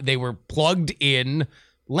were plugged in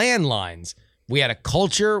landlines. We had a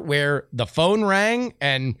culture where the phone rang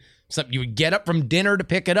and you would get up from dinner to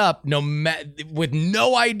pick it up, with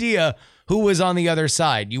no idea who was on the other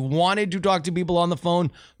side. You wanted to talk to people on the phone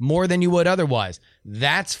more than you would otherwise.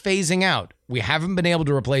 That's phasing out. We haven't been able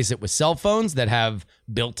to replace it with cell phones that have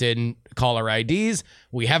built-in caller IDs.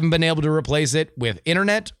 We haven't been able to replace it with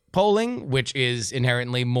internet polling, which is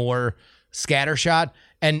inherently more scattershot.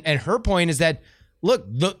 And her point is that, look,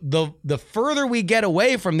 the further we get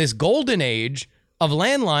away from this golden age of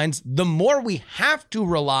landlines, the more we have to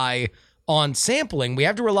rely on sampling. We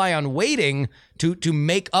have to rely on waiting to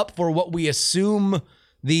make up for what we assume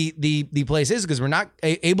the place is, because we're not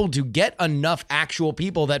able to get enough actual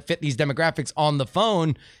people that fit these demographics on the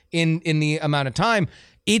phone in the amount of time.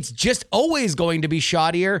 It's just always going to be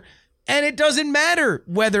shoddier, and it doesn't matter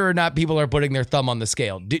whether or not people are putting their thumb on the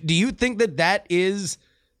scale. Do you think that is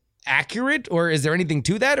accurate, or is there anything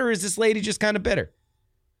to that, or is this lady just kind of bitter?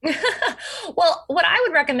 Well, what I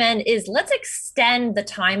would recommend is let's extend the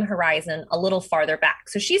time horizon a little farther back.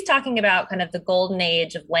 So she's talking about kind of the golden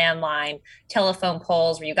age of landline telephone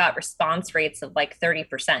polls where you got response rates of like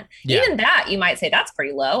 30%. Yeah. Even that, you might say that's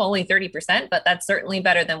pretty low, only 30%, but that's certainly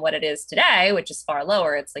better than what it is today, which is far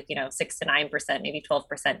lower. It's like, 6 to 9%, maybe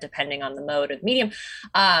 12%, depending on the mode or the medium.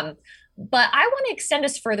 But I want to extend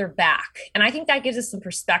us further back. And I think that gives us some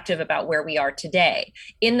perspective about where we are today.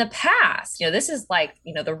 In the past, this is like,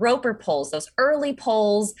 the Roper polls, those early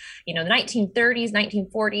polls, the 1930s,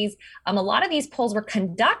 1940s. A lot of these polls were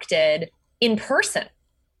conducted in person.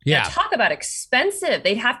 Yeah. Now, talk about expensive.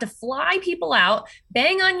 They'd have to fly people out,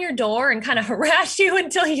 bang on your door, and kind of harass you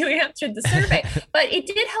until you answered the survey. But it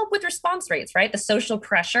did help with response rates, right? The social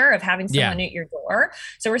pressure of having someone at your door.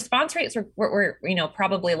 So response rates were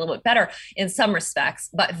probably a little bit better in some respects,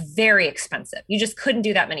 but very expensive. You just couldn't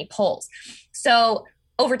do that many polls. So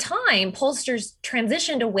over time, pollsters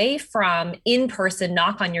transitioned away from in-person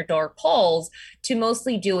knock on your door polls to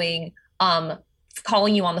mostly doing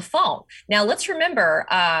calling you on the phone. Now, let's remember,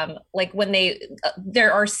 when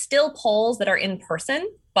there are still polls that are in person,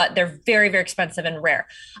 but they're very, very expensive and rare.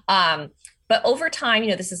 But over time,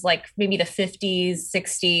 this is like maybe the 50s,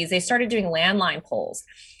 60s, they started doing landline polls,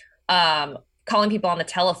 calling people on the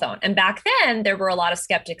telephone. And back then, there were a lot of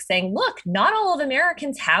skeptics saying, look, not all of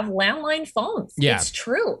Americans have landline phones. Yeah. It's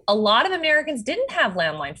true. A lot of Americans didn't have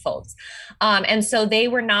landline phones. And so they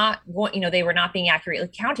were not being accurately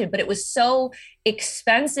counted, but it was so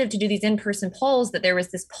expensive to do these in-person polls that there was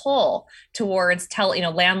this pull towards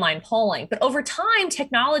landline polling. But over time,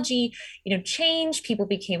 technology, changed, people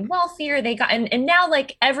became wealthier, and now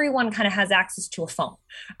like everyone kind of has access to a phone.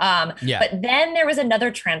 But then there was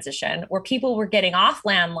another transition where people were getting off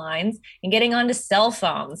landlines and getting onto cell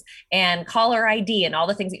phones and caller ID and all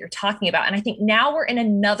the things that you're talking about. And I think now we're in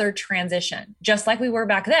another transition, just like we were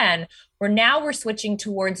back then, where now we're switching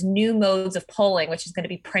towards new modes of polling, which is going to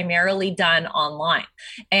be primarily done online.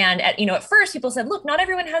 And at first people said, look, not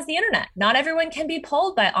everyone has the internet. Not everyone can be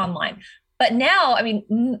polled by online. But now,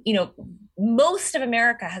 most of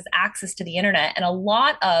America has access to the internet, and a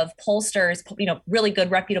lot of pollsters, really good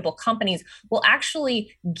reputable companies will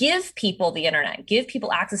actually give people the internet, give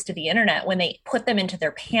people access to the internet when they put them into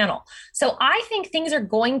their panel. So I think things are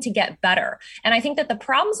going to get better. And I think that the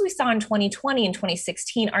problems we saw in 2020 and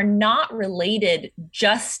 2016 are not related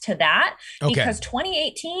just to that, because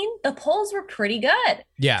 2018, the polls were pretty good.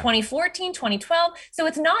 Yeah. 2014, 2012. So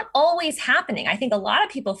it's not always happening. I think a lot of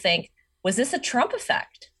people think, was this a Trump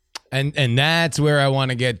effect? And that's where I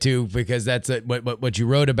want to get to, because that's what you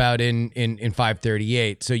wrote about in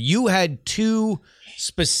 538. So you had two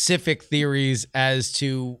specific theories as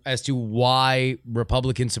to why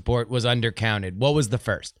Republican support was undercounted. What was the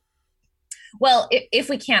first? Well, if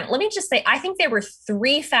we can, let me just say, I think there were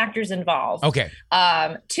three factors involved. Okay.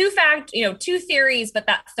 Two theories, but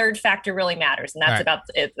that third factor really matters, and that's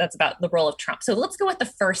about the role of Trump. So let's go with the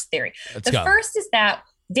first theory. The first is that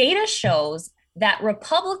data shows that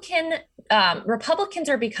Republicans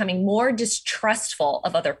are becoming more distrustful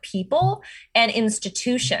of other people and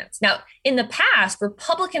institutions. Now, in the past,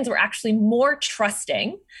 Republicans were actually more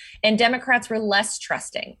trusting and Democrats were less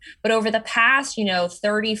trusting. But over the past,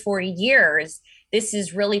 30, 40 years, this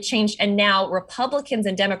has really changed. And now Republicans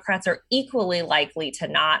and Democrats are equally likely to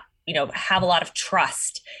not have a lot of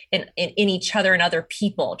trust in each other and other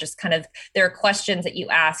people. Just kind of, there are questions that you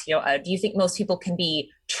ask, do you think most people can be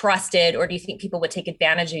trusted, or do you think people would take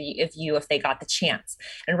advantage of you if they got the chance?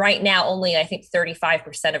 And right now, only I think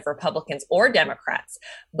 35% of Republicans or Democrats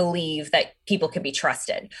believe that people can be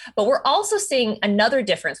trusted. But we're also seeing another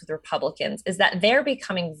difference with Republicans is that they're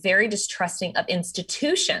becoming very distrusting of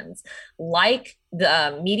institutions like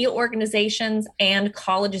the media organizations and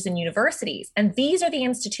colleges and universities. And these are the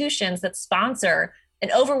institutions that sponsor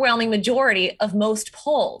an overwhelming majority of most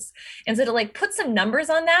polls. And so to put some numbers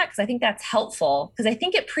on that, because I think that's helpful, because I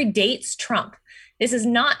think it predates Trump. This is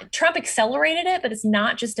not, Trump accelerated it, but it's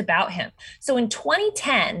not just about him. So in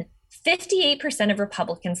 2010, 58% of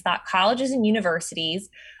Republicans thought colleges and universities,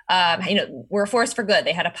 were a force for good.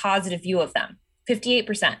 They had a positive view of them,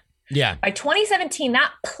 58%. Yeah. By 2017,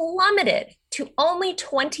 that plummeted to only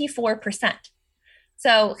 24%.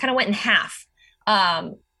 So kind of went in half.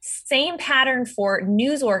 Same pattern for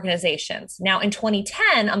news organizations. Now, in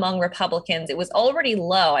 2010, among Republicans, it was already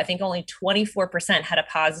low. I think only 24% had a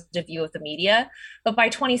positive view of the media. But by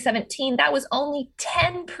 2017, that was only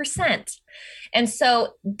 10%. And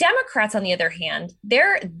so Democrats, on the other hand,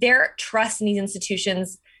 their trust in these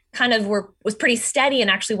institutions kind of was pretty steady and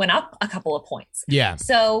actually went up a couple of points. Yeah.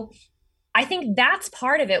 So I think that's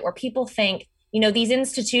part of it, where people think, these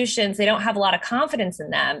institutions, they don't have a lot of confidence in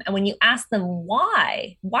them. And when you ask them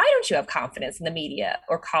why don't you have confidence in the media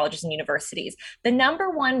or colleges and universities? The number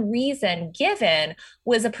one reason given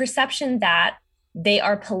was a perception that they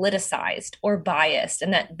are politicized or biased,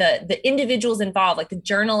 and that the individuals involved, like the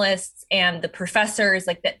journalists and the professors,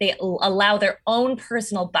 like that they allow their own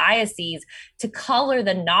personal biases to color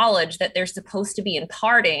the knowledge that they're supposed to be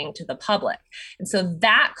imparting to the public. And so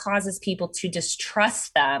that causes people to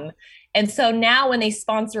distrust them. And so now when they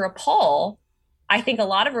sponsor a poll, I think a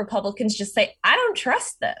lot of Republicans just say, I don't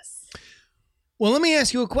trust this. Well, let me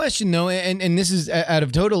ask you a question, though, and this is out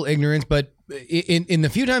of total ignorance, but in the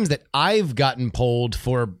few times that I've gotten polled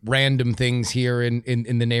for random things here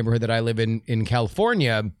in the neighborhood that I live in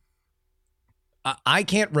California, I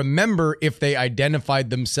can't remember if they identified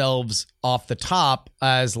themselves off the top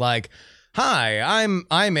as like, hi, I'm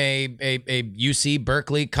a UC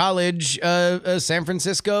Berkeley College San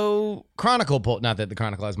Francisco Chronicle poll. Not that the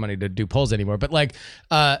Chronicle has money to do polls anymore, but like,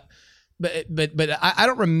 but I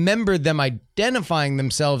don't remember them identifying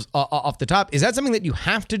themselves off the top. Is that something that you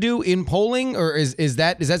have to do in polling, or is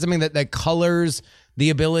that something that colors the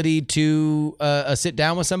ability to sit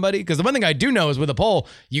down with somebody? Because the one thing I do know is with a poll,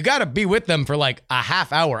 you got to be with them for like a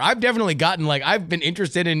half hour. I've definitely gotten I've been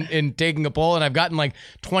interested in taking a poll, and I've gotten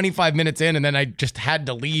 25 minutes in, and then I just had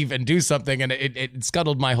to leave and do something, and it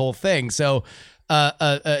scuttled my whole thing. So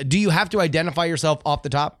do you have to identify yourself off the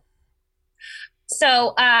top?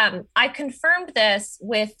 So I confirmed this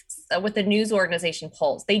with the news organization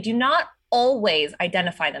polls. They do not always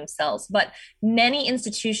identify themselves, but many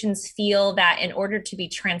institutions feel that in order to be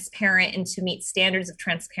transparent and to meet standards of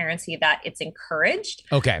transparency, that it's encouraged.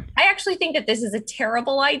 Okay. I actually think that this is a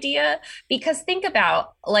terrible idea, because think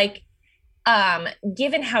about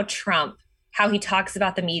given how he talks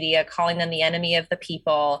about the media, calling them the enemy of the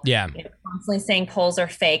people, constantly saying polls are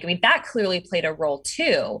fake. I mean, that clearly played a role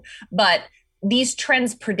too, but these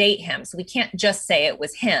trends predate him, so we can't just say it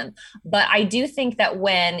was him. But I do think that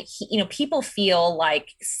when people feel like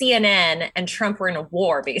CNN and Trump were in a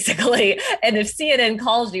war, basically, and if CNN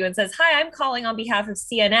calls you and says, "Hi, I'm calling on behalf of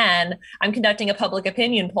CNN. I'm conducting a public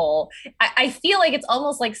opinion poll," I feel like it's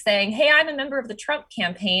almost like saying, "Hey, I'm a member of the Trump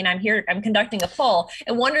campaign. I'm here. I'm conducting a poll,"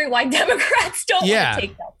 and wondering why Democrats don't want to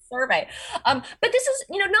take that survey. But this is,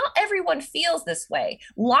 not everyone feels this way.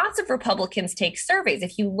 Lots of Republicans take surveys.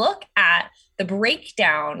 If you look at the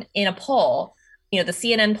breakdown in a poll, the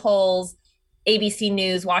CNN polls, ABC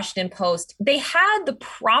News, Washington Post, they had the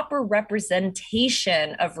proper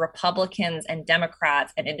representation of Republicans and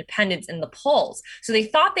Democrats and independents in the polls. So they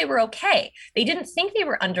thought they were okay. They didn't think they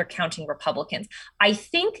were undercounting Republicans. I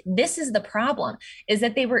think this is the problem, is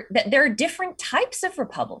that there are different types of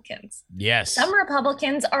Republicans. Yes. Some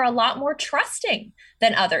Republicans are a lot more trusting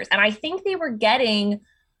than others. And I think they were getting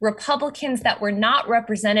Republicans that were not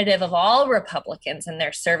representative of all Republicans in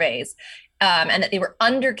their surveys, and that they were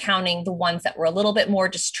undercounting the ones that were a little bit more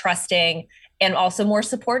distrusting and also more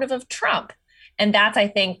supportive of Trump. And that's, I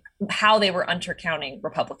think, how they were undercounting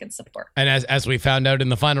Republican support. And as we found out in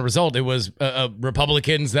the final result, it was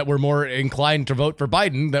Republicans that were more inclined to vote for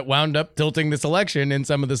Biden that wound up tilting this election in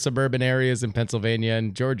some of the suburban areas in Pennsylvania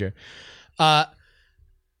and Georgia.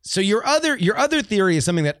 So your other theory is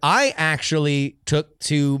something that I actually took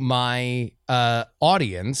to my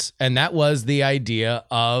audience, and that was the idea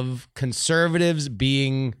of conservatives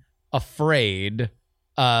being afraid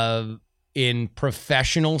of, in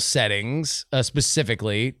professional settings,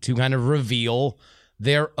 specifically, to kind of reveal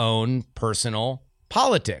their own personal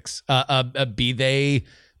politics, be they,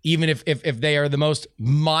 even if they are the most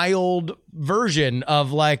mild version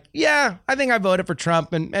of like, yeah, I think I voted for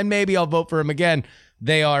Trump and maybe I'll vote for him again.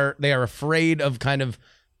 They are afraid of kind of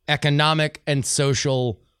economic and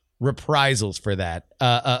social reprisals for that.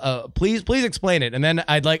 Please explain it, and then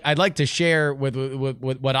I'd like to share with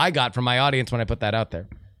what I got from my audience when I put that out there.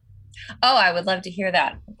 Oh, I would love to hear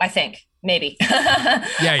that. I think maybe.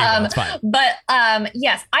 Yeah, it's fine. But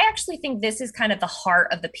yes, I actually think this is kind of the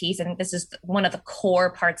heart of the piece. I think this is one of the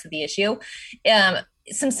core parts of the issue. In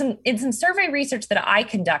some survey research that I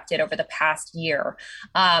conducted over the past year,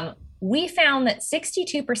 we found that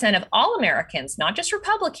 62% of all Americans, not just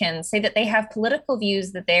Republicans, say that they have political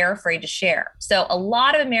views that they are afraid to share. So a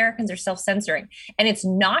lot of Americans are self-censoring. And it's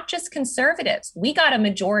not just conservatives. We got a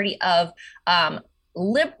majority of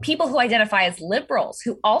people who identify as liberals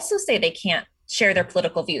who also say they can't share their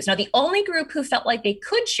political views. Now, the only group who felt like they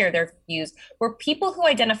could share their views were people who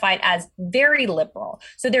identified as very liberal.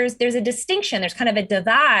 So there's a distinction, there's kind of a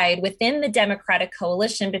divide within the Democratic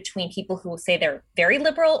coalition between people who say they're very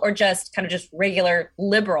liberal or just kind of just regular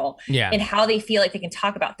liberal in how they feel like they can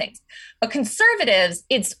talk about things. But conservatives,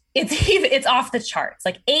 it's off the charts.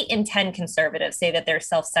 Like 8 in 10 conservatives say that they're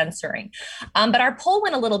self-censoring. But our poll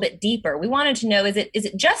went a little bit deeper. We wanted to know, is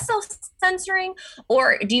it just self-censoring,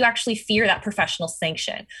 or do you actually fear that professional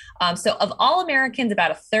sanction? So of all Americans,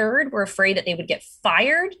 about a third were afraid that they would get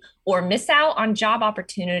fired or miss out on job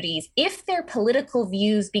opportunities if their political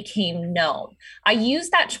views became known. I use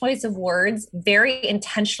that choice of words very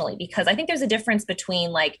intentionally because I think there's a difference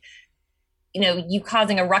between you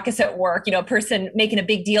causing a ruckus at work, a person making a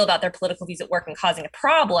big deal about their political views at work and causing a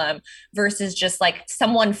problem versus just like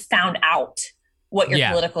someone found out what your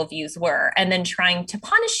political views were and then trying to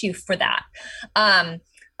punish you for that.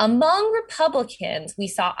 Among Republicans, we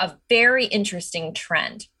saw a very interesting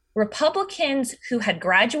trend. Republicans who had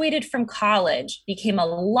graduated from college became a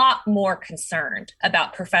lot more concerned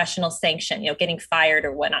about professional sanction, getting fired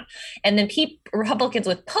or whatnot. And then Republicans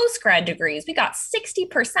with post-grad degrees, we got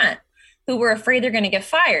 60% who were afraid they're going to get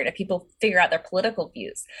fired if people figure out their political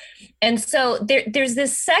views. And so there's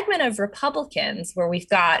this segment of Republicans where we've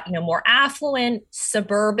got, more affluent,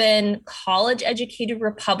 suburban, college-educated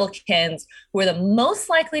Republicans who are the most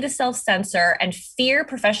likely to self-censor and fear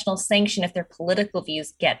professional sanction if their political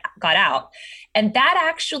views got out. And that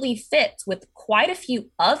actually fits with quite a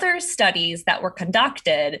few other studies that were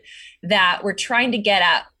conducted that were trying to get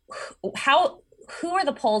at who are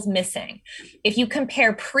the polls missing? If you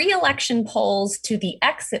compare pre-election polls to the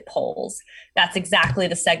exit polls, that's exactly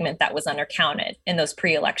the segment that was undercounted in those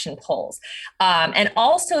pre-election polls. And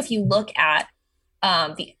also, if you look at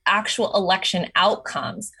the actual election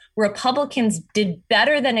outcomes, Republicans did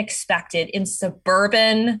better than expected in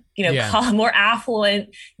suburban, more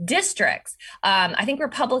affluent districts. I think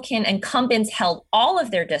Republican incumbents held all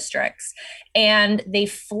of their districts, and they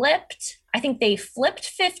flipped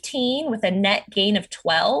 15 with a net gain of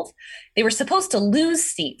 12. They were supposed to lose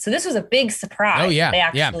seats. So this was a big surprise. They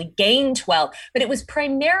actually gained 12, but it was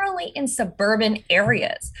primarily in suburban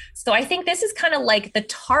areas. So I think this is kind of like the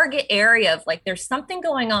target area of like, there's something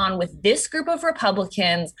going on with this group of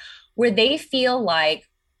Republicans where they feel like,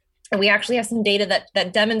 and we actually have some data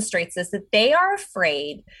that demonstrates this, that they are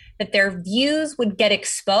afraid that their views would get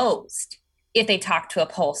exposed if they talk to a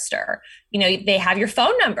pollster. They have your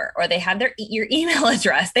phone number or they have your email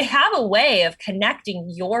address. They have a way of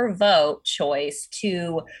connecting your vote choice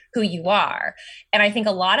to who you are. And I think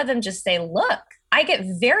a lot of them just say, look, I get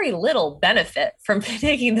very little benefit from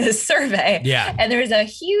taking this survey. Yeah. And there's a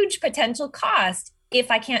huge potential cost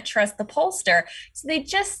if I can't trust the pollster. So they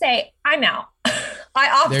just say, I'm out. I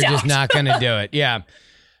opt out. They're just not going to do it. Yeah.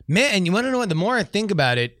 Man, and you want to know what? The more I think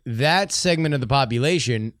about it, that segment of the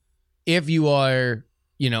population, if you are,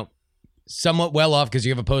 somewhat well off because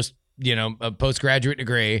you have a postgraduate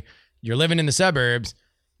degree, you're living in the suburbs,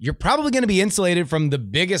 you're probably going to be insulated from the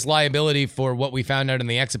biggest liability for what we found out in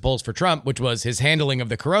the exit polls for Trump, which was his handling of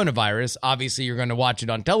the coronavirus. Obviously, you're going to watch it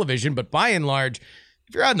on television, but by and large,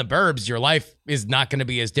 if you're out in the burbs, your life is not going to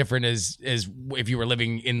be as different as if you were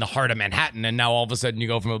living in the heart of Manhattan, and now all of a sudden you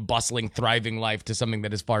go from a bustling, thriving life to something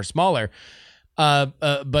that is far smaller.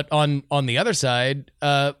 But on the other side,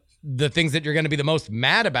 the things that you're going to be the most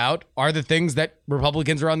mad about are the things that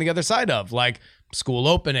Republicans are on the other side of, like school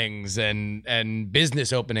openings and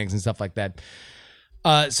business openings and stuff like that.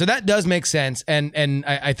 So that does make sense. And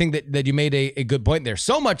I think that you made a good point there.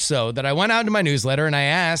 So much so that I went out into my newsletter and I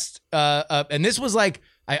asked, and this was like,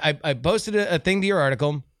 I posted a thing to your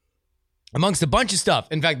article amongst a bunch of stuff.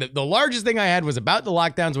 In fact, the largest thing I had was about the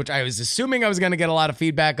lockdowns, which I was assuming I was going to get a lot of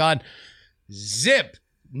feedback on. Zip.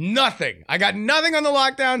 Nothing. I got nothing on the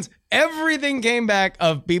lockdowns. Everything came back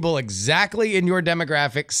of people exactly in your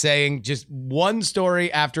demographic saying just one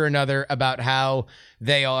story after another about how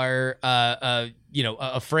they are,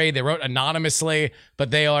 afraid. They wrote anonymously, but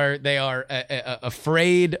they are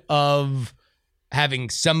afraid of having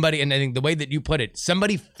somebody. And I think the way that you put it,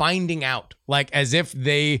 somebody finding out, like as if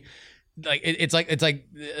they. Like it's like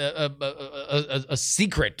a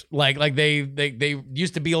secret, like they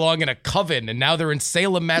used to belong in a coven and now they're in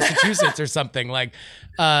Salem, Massachusetts or something. Like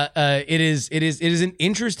it is an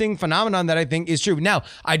interesting phenomenon that I think is true. Now,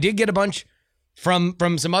 I did get a bunch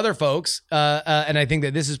from some other folks, and I think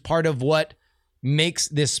that this is part of what makes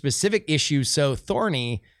this specific issue so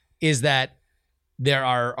thorny, is that there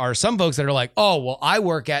are some folks that are like, oh, well, I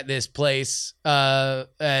work at this place,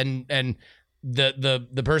 and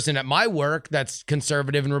the person at my work that's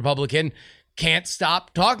conservative and Republican can't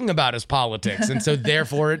stop talking about his politics, and so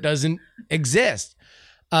therefore it doesn't exist.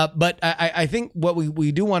 But I think what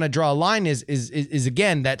we do want to draw a line is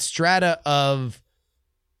again that strata of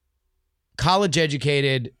college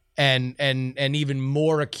educated and even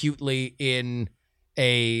more acutely in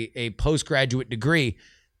a postgraduate degree.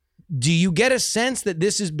 Do you get a sense that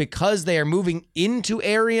this is because they are moving into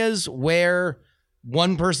areas where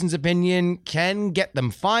one person's opinion can get them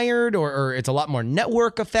fired, or it's a lot more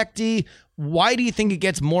network effecty? Why do you think it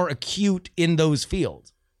gets more acute in those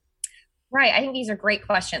fields? Right. I think these are great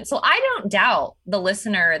questions. So I don't doubt the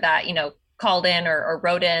listener that, called in or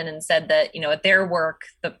wrote in and said that, at their work,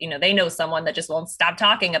 they know someone that just won't stop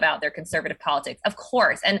talking about their conservative politics. Of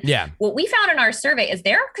course. And what we found in our survey is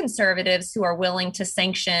there are conservatives who are willing to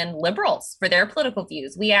sanction liberals for their political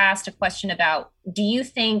views. We asked a question about, do you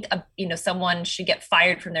think, someone should get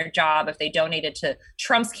fired from their job if they donated to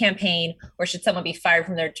Trump's campaign, or should someone be fired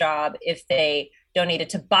from their job if they donated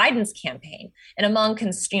to Biden's campaign? And among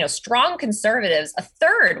strong conservatives, a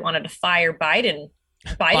third wanted to fire Biden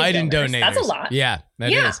donors. That's a lot. Yeah,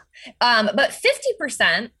 that is. But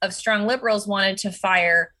 50% of strong liberals wanted to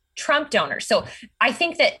fire Trump donors. So I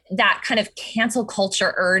think that kind of cancel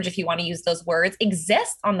culture urge, if you want to use those words,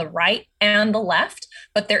 exists on the right and the left.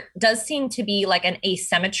 But there does seem to be like an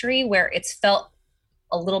asymmetry where it's felt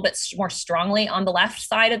a little bit more strongly on the left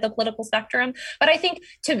side of the political spectrum. But I think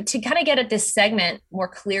to kind of get at this segment more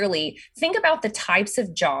clearly, think about the types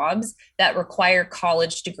of jobs that require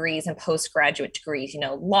college degrees and postgraduate degrees,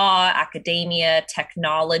 law, academia,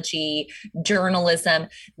 technology, journalism.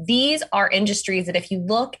 These are industries that if you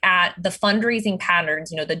look at the fundraising patterns,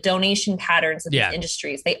 the donation patterns of these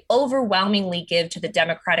industries, they overwhelmingly give to the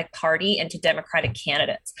Democratic Party and to Democratic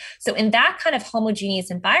candidates. So in that kind of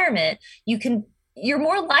homogeneous environment, you're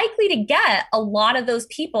more likely to get a lot of those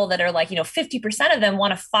people that are like, 50% of them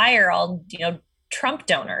want to fire all, Trump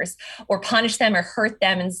donors or punish them or hurt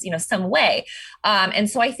them in, some way. And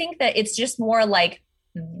so I think that it's just more like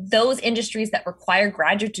those industries that require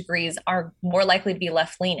graduate degrees are more likely to be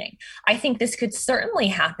left leaning. I think this could certainly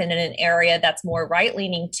happen in an area that's more right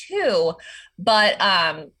leaning too. But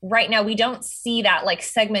right now we don't see that like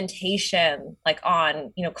segmentation like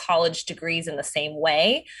on, college degrees in the same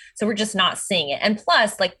way. So we're just not seeing it. And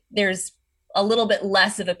plus, like there's a little bit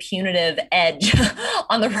less of a punitive edge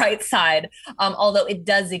on the right side, although it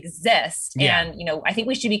does exist. Yeah. And, I think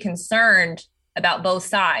we should be concerned about both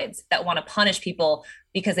sides that want to punish people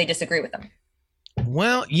because they disagree with them.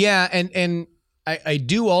 Well, yeah. And I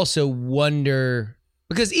do also wonder,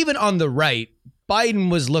 because even on the right,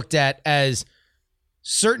 Biden was looked at as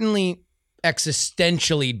certainly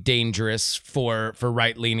existentially dangerous for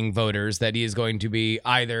right-leaning voters, that he is going to be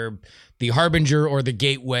either the harbinger or the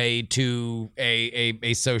gateway to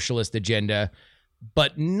a socialist agenda,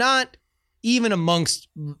 but not even amongst,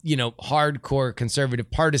 hardcore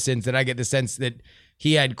conservative partisans that I get the sense that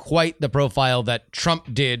he had quite the profile that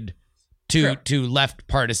Trump did to left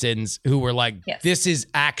partisans who were like, this is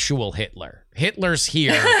actual Hitler. Hitler's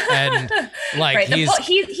here. And like,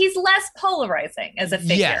 he's less polarizing as a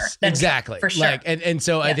figure. Yes, than exactly. For sure. Like, and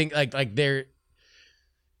so I think like there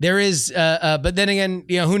is, but then again,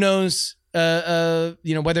 who knows,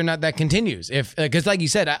 whether or not that continues. If, cause like you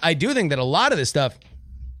said, I do think that a lot of this stuff,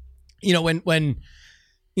 when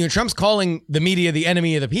Trump's calling the media the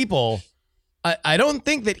enemy of the people, I don't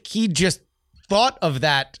think that he just thought of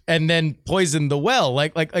that and then poisoned the well.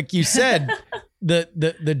 Like you said,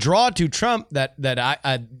 the draw to Trump that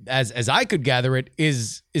I as I could gather it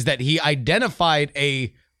is that he identified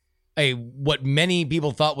a what many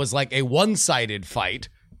people thought was like a one-sided fight.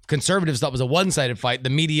 Conservatives thought was a one-sided fight. The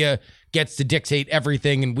media gets to dictate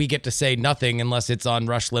everything and we get to say nothing unless it's on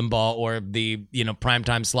Rush Limbaugh or the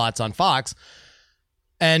primetime slots on Fox.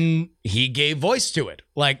 And he gave voice to it.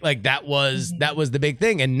 Like that was the big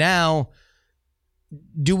thing. And now,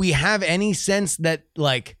 do we have any sense that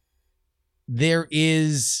like there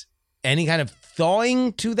is any kind of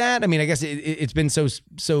thawing to that? I mean, I guess it's been so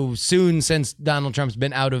soon since Donald Trump's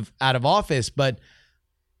been out of office, but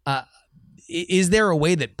is there a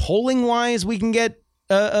way that polling wise we can get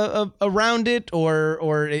around it,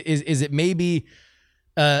 or is it maybe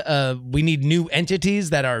we need new entities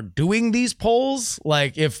that are doing these polls?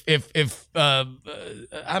 Like if I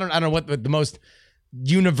don't know what the most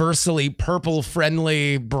universally purple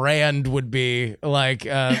friendly brand would be. Like,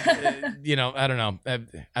 I don't know.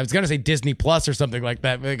 I was going to say Disney Plus or something like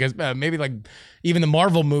that, because maybe like even the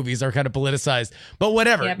Marvel movies are kind of politicized, but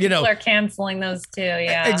whatever, yeah, people are canceling those too.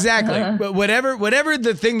 Yeah, exactly. But whatever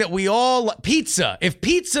the thing that we all, pizza, if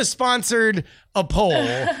pizza sponsored a poll,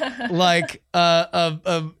 like,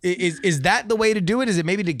 is that the way to do it? Is it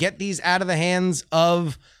maybe to get these out of the hands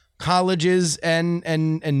of colleges and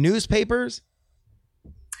newspapers?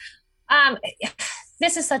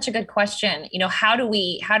 This is such a good question. How do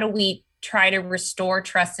we try to restore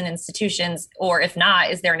trust in institutions? Or if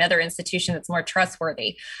not, is there another institution that's more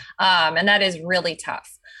trustworthy? And that is really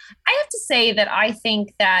tough. I have to say that I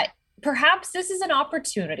think that perhaps this is an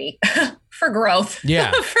opportunity for growth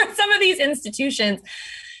for some of these institutions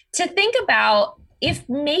to think about if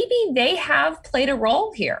maybe they have played a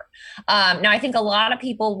role here. Now, I think a lot of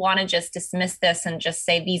people want to just dismiss this and just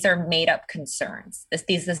say these are made up concerns. This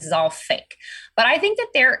is all fake. But I think that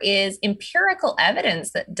there is empirical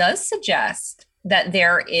evidence that does suggest that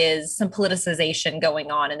there is some politicization going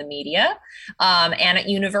on in the media and at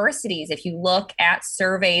universities. If you look at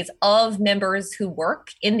surveys of members who work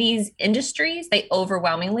in these industries, they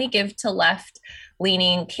overwhelmingly give to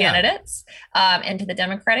left-leaning candidates and to the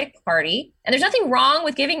Democratic Party. And there's nothing wrong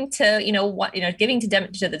with giving to, giving to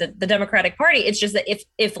the Democratic Party. It's just that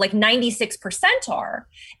if like 96% are,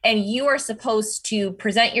 and you are supposed to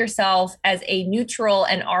present yourself as a neutral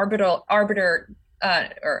and arbiter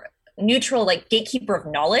or neutral, like gatekeeper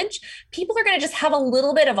of knowledge, people are going to just have a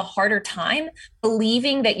little bit of a harder time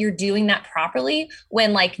believing that you're doing that properly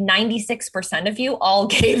when like 96% of you all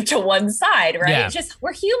gave to one side, right? Yeah. It's just,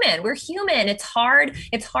 we're human. It's hard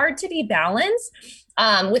to be balanced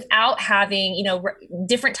without having,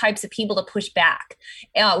 different types of people to push back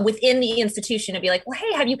within the institution and be like, well,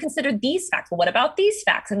 hey, have you considered these facts? Well, what about these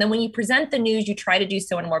facts? And then when you present the news, you try to do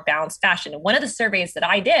so in a more balanced fashion. And one of the surveys that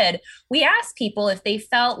I did, we asked people if they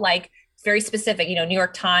felt like very specific, New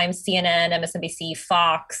York Times, CNN, MSNBC,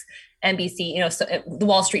 Fox, NBC, so the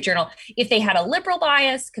Wall Street Journal, if they had a liberal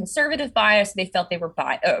bias, conservative bias, they felt they were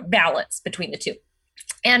balanced between the two.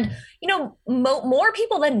 And, more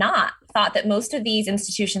people than not thought that most of these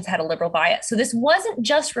institutions had a liberal bias. So this wasn't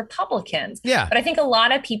just Republicans. Yeah. But I think a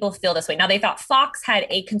lot of people feel this way. Now, they thought Fox had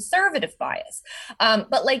a conservative bias.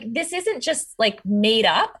 But like, this isn't just like made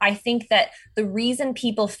up. I think that the reason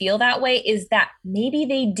people feel that way is that maybe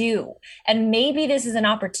they do. And maybe this is an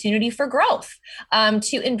opportunity for growth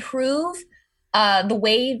to improve the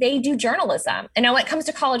way they do journalism. And now when it comes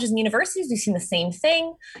to colleges and universities, we've seen the same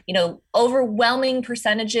thing. Overwhelming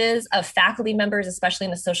percentages of faculty members, especially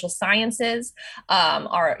in the social sciences,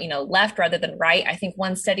 are, left rather than right. I think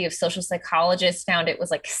one study of social psychologists found it was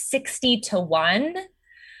like 60-1.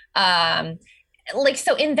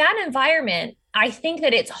 So in that environment, I think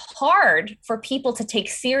that it's hard for people to take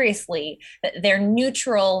seriously that they're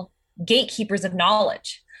neutral gatekeepers of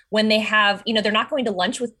knowledge. When they have, they're not going to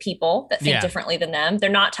lunch with people that think differently than them. They're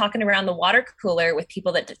not talking around the water cooler with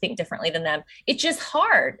people that think differently than them. It's just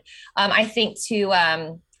hard, I think,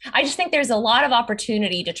 I just think there's a lot of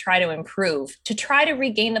opportunity to try to improve, to try to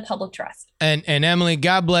regain the public trust. And Emily,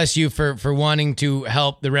 God bless you for wanting to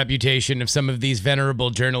help the reputation of some of these venerable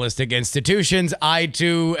journalistic institutions. I,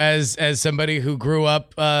 too, as somebody who grew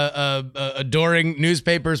up adoring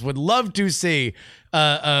newspapers, would love to see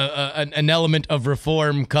an element of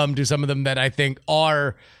reform come to some of them that I think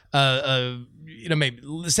are maybe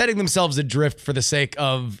setting themselves adrift for the sake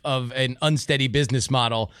of an unsteady business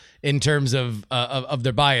model in terms of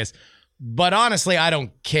their bias. But honestly, I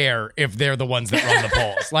don't care if they're the ones that run the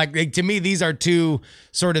polls. Like, to me, these are two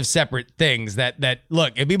sort of separate things that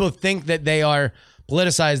look, if people think that they are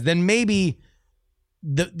politicized, then maybe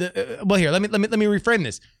well, here, let me reframe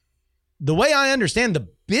this. The way I understand the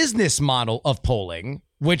business model of polling,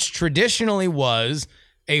 which traditionally was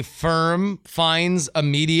a firm finds a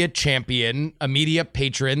media champion, a media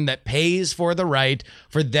patron that pays for the right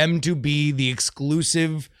for them to be the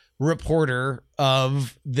exclusive reporter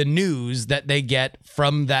of the news that they get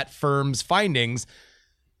from that firm's findings,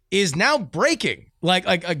 is now breaking.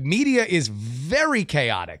 Like media is very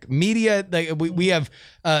chaotic. Media, we have,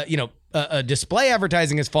 display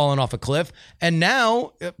advertising has fallen off a cliff, and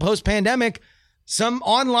now post-pandemic, some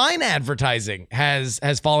online advertising has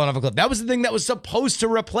fallen off a cliff. That was the thing that was supposed to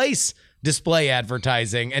replace display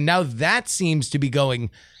advertising, and now that seems to be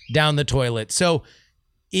going down the toilet. So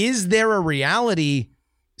is there a reality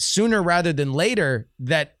sooner rather than later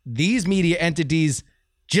that these media entities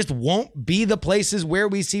just won't be the places where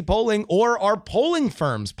we see polling, or are polling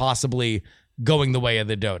firms possibly going the way of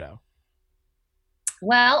the dodo?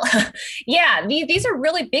 Well, yeah, these are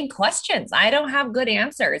really big questions. I don't have good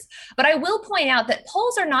answers, but I will point out that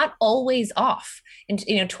polls are not always off. In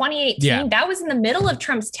 2018, that was in the middle of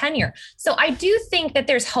Trump's tenure. So I do think that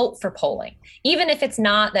there's hope for polling, even if it's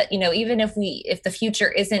not that, even if the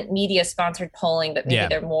future isn't media sponsored polling, but maybe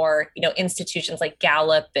they're more, institutions like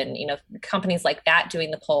Gallup and, companies like that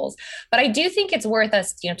doing the polls. But I do think it's worth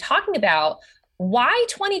us, talking about why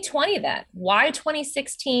 2020 then? Why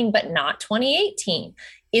 2016 but not 2018?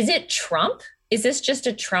 Is it Trump? Is this just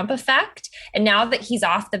a Trump effect? And now that he's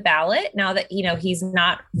off the ballot, now that he's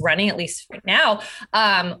not running, at least right now,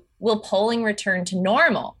 will polling return to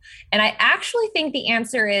normal? And I actually think the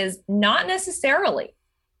answer is not necessarily.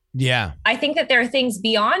 Yeah. I think that there are things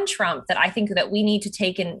beyond Trump that I think that we need to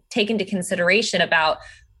take into consideration about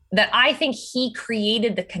that. I think he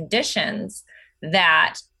created the conditions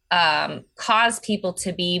that cause people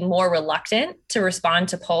to be more reluctant to respond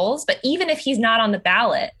to polls. But even if he's not on the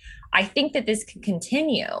ballot, I think that this can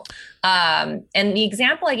continue. And the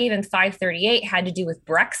example I gave in 538 had to do with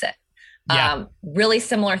Brexit. Really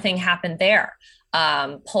similar thing happened there.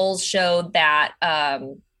 Polls showed that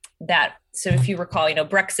so if you recall,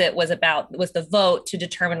 Brexit was the vote to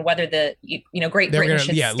determine whether the Great Britain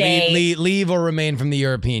should stay, leave or remain from the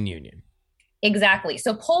European Union. Exactly.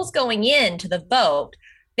 So polls going into the vote,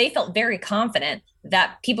 they felt very confident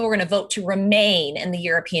that people were going to vote to remain in the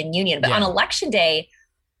European Union. But on election day,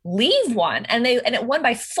 Leave won, and it won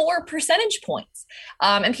by 4 percentage points.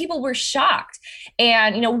 And people were shocked.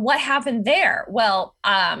 And, what happened there? Well,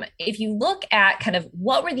 if you look at kind of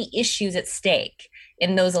what were the issues at stake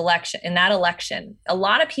in that election, a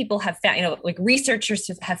lot of people have found, researchers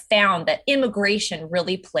have found that immigration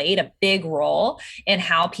really played a big role in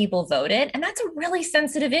how people voted. And that's a really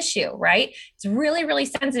sensitive issue, right? It's really, really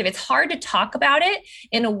sensitive. It's hard to talk about it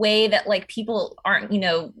in a way that people aren't,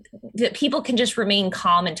 that people can just remain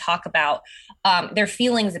calm and talk about their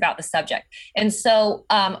feelings about the subject. And so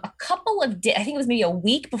a couple of I think it was maybe a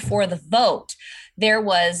week before the vote, there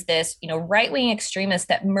was this, right-wing extremist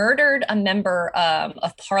that murdered a member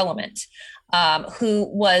of parliament who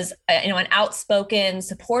was, an outspoken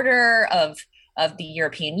supporter of the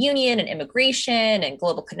European Union and immigration and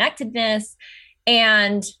global connectedness.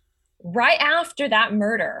 And right after that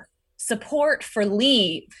murder, support for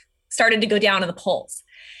Leave started to go down in the polls.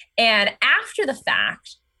 And after the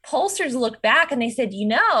fact, pollsters looked back and they said,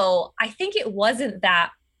 I think it wasn't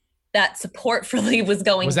that support for Leave was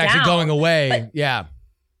actually going away. Yeah.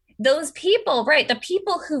 Those people, right, the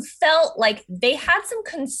people who felt like they had some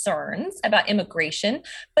concerns about immigration,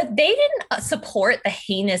 but they didn't support the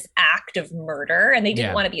heinous act of murder and they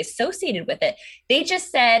didn't want to be associated with it. They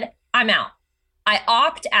just said, I'm out. I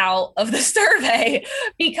opt out of the survey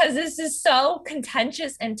because this is so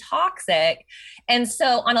contentious and toxic. And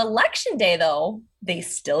so on election day, though, they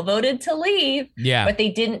still voted to leave, but they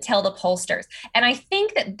didn't tell the pollsters. And I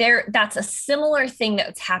think that that's a similar thing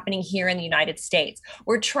that's happening here in the United States,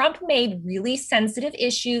 where Trump made really sensitive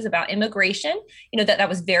issues about immigration, that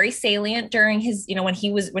was very salient during his, when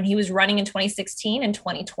he was running in 2016 and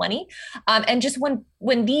 2020. And just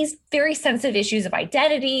when these very sensitive issues of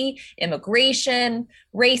identity, immigration,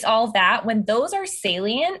 race, all of that, when those are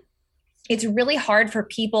salient, it's really hard for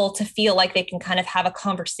people to feel like they can kind of have a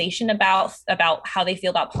conversation about how they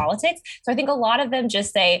feel about politics. So I think a lot of them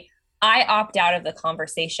just say, I opt out of the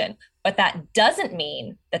conversation, but that doesn't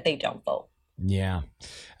mean that they don't vote. Yeah.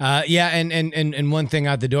 And one thing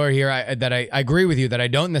out the door here that I agree with you that I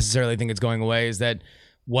don't necessarily think it's going away is that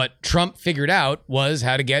what Trump figured out was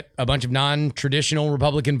how to get a bunch of non-traditional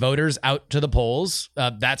Republican voters out to the polls.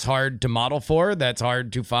 That's hard to model for. That's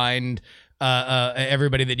hard to find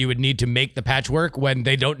everybody that you would need to make the patchwork when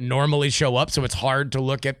they don't normally show up. So it's hard to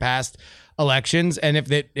look at past elections. And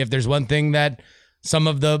if there's one thing that some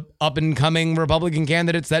of the up and coming Republican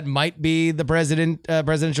candidates that might be the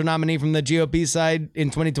presidential nominee from the GOP side in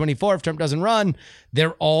 2024, if Trump doesn't run,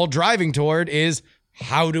 they're all driving toward is,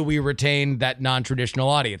 how do we retain that non-traditional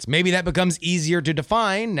audience? Maybe that becomes easier to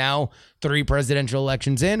define now 3 presidential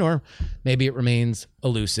elections in, or maybe it remains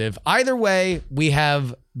elusive. Either way, we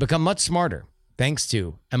have become much smarter thanks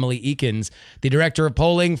to Emily Ekins, the director of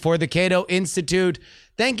polling for the Cato Institute.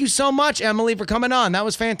 Thank you so much, Emily, for coming on. That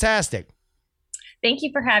was fantastic. Thank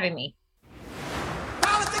you for having me.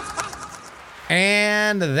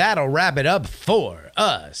 And that'll wrap it up for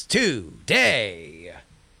us today.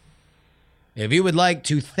 If you would like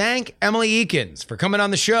to thank Emily Ekins for coming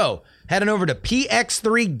on the show, head on over to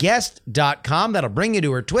px3guest.com. That'll bring you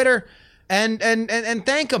to her Twitter and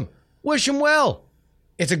thank them. Wish them well.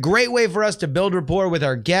 It's a great way for us to build rapport with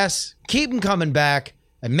our guests, keep them coming back,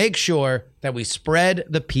 and make sure that we spread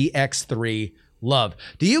the PX3 love.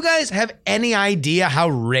 Do you guys have any idea how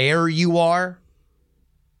rare you are?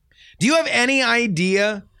 Do you have any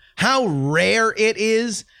idea how rare it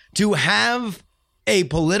is to have a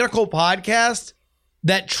political podcast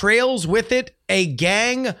that trails with it a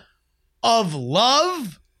gang of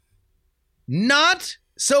love? Not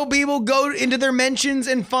so people go into their mentions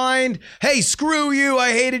and find, hey, screw you,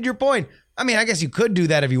 I hated your point. I mean, I guess you could do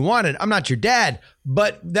that if you wanted. I'm not your dad.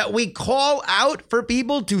 But that we call out for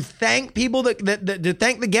people to thank people to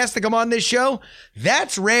thank the guests that come on this show,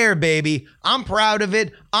 that's rare, baby. I'm proud of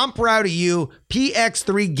it. I'm proud of you.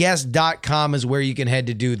 px3guest.com is where you can head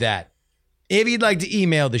to do that. If you'd like to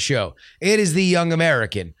email the show, it is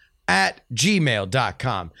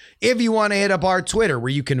theyoungamerican@gmail.com. If you want to hit up our Twitter, where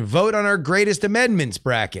you can vote on our greatest amendments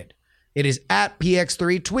bracket, it is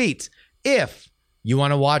 @px3tweets. If you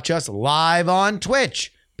want to watch us live on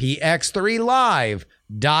Twitch,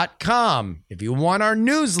 px3live.com. If you want our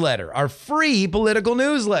newsletter, our free political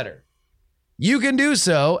newsletter, you can do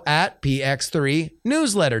so at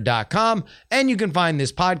px3newsletter.com. And you can find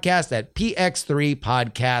this podcast at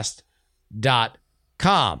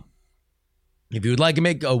px3podcast.com. If you would like to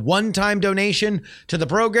make a one-time donation to the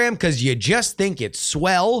program because you just think it's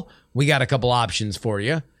swell, we got a couple options for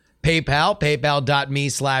you. PayPal,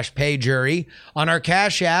 paypal.me/payjury. On our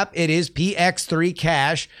Cash App, it is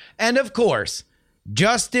PX3Cash. And of course,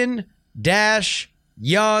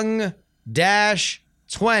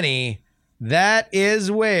 Justin-Young-20. That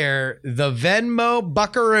is where the Venmo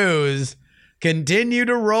buckaroos continue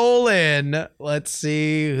to roll in. Let's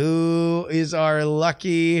see who is our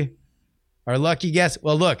lucky guest.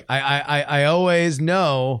 Well, look, I always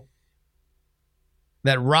know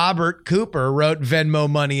that Robert Cooper wrote Venmo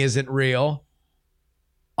money isn't real.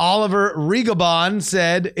 Oliver Rigobon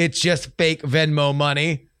said it's just fake Venmo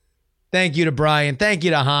money. Thank you to Brian. Thank you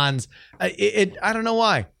to Hans. I don't know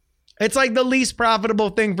why. It's like the least profitable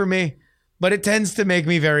thing for me, but it tends to make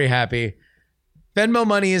me very happy. Venmo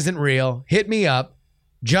money isn't real. Hit me up.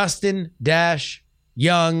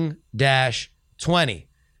 Justin-Young-20.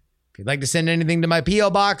 If you'd like to send anything to my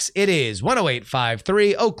P.O. Box, it is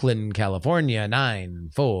 10853 Oakland, California,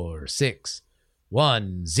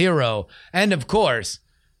 94610. And of course,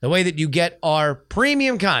 the way that you get our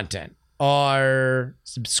premium content, our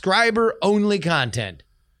subscriber-only content,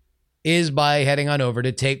 is by heading on over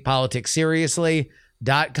to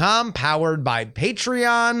TakePoliticsSeriously.com, powered by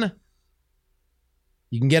Patreon.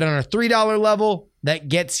 You can get on our $3 level. That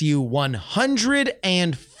gets you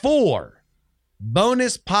 104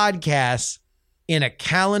 bonus podcasts in a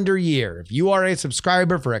calendar year. If you are a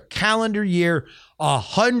subscriber for a calendar year,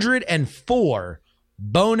 104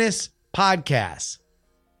 bonus podcasts.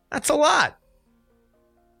 That's a lot.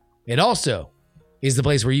 It also is the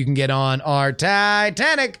place where you can get on our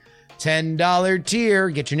Titanic $10 tier.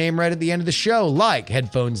 Get your name right at the end of the show, like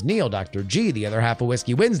Headphones Neil, Dr. G, The Other Half of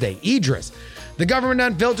Whiskey Wednesday, Idris, The Government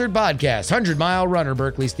Unfiltered Podcast, 100 Mile Runner,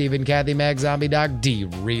 Berkeley Stephen, Kathy, Mag, Zombie Doc D.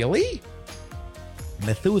 Really?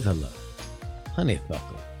 Methuselah,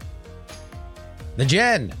 Honeythuckle, The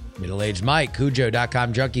Jen, Middle-Aged Mike,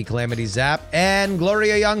 Cujo.com Junkie, Calamity Zap, and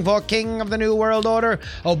Gloria Young for King of the New World Order.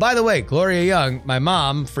 Oh, by the way, Gloria Young, my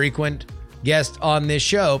mom, frequent guest on this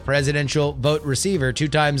show, presidential vote receiver 2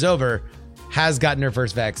 times over, has gotten her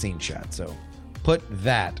first vaccine shot. So put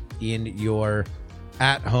that in your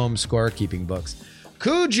at-home scorekeeping books.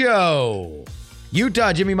 Cujo,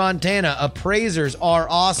 Utah, Jimmy Montana, appraisers are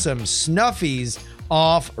awesome. Snuffies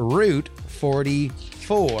off Route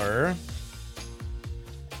 44.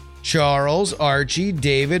 Charles, Archie,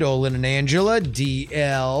 David, Olin and Angela,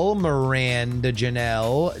 DL, Miranda,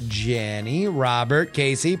 Janelle, Jenny, Robert,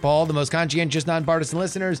 Casey, Paul, the most conscientious nonpartisan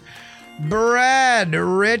listeners, Brad,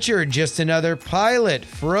 Richard, just another pilot,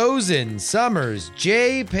 Frozen, Summers,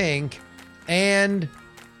 J Pink, and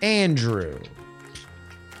Andrew.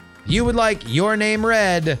 If you would like your name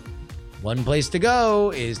read, one place to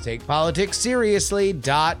go is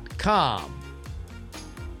TakePoliticsSeriously.com.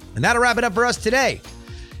 And that'll wrap it up for us today.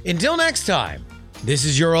 Until next time, this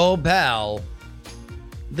is your old pal,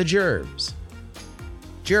 The Gerbs.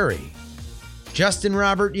 Jury, Justin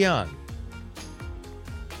Robert Young,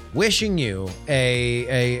 wishing you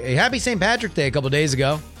a happy St. Patrick's Day a couple days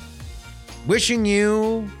ago. Wishing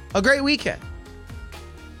you a great weekend.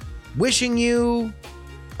 Wishing you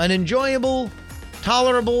an enjoyable,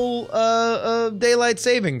 tolerable daylight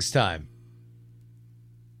savings time.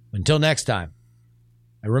 Until next time,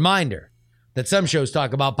 a reminder that some shows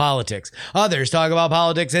talk about politics, others talk about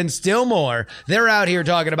politics, and still more, they're out here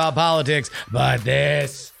talking about politics. But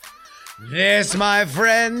this, my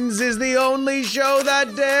friends, is the only show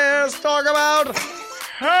that dares talk about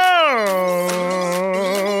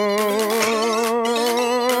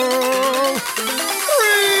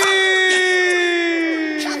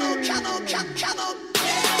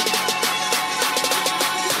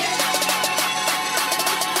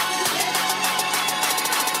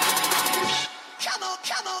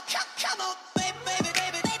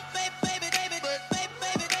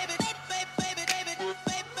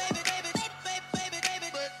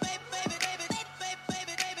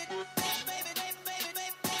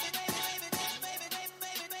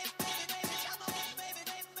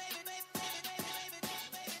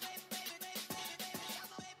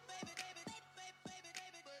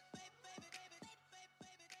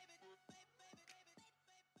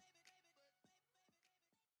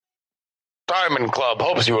Diamond Club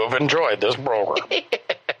hopes you have enjoyed this program.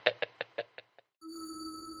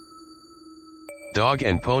 Dog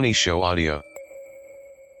and Pony Show audio.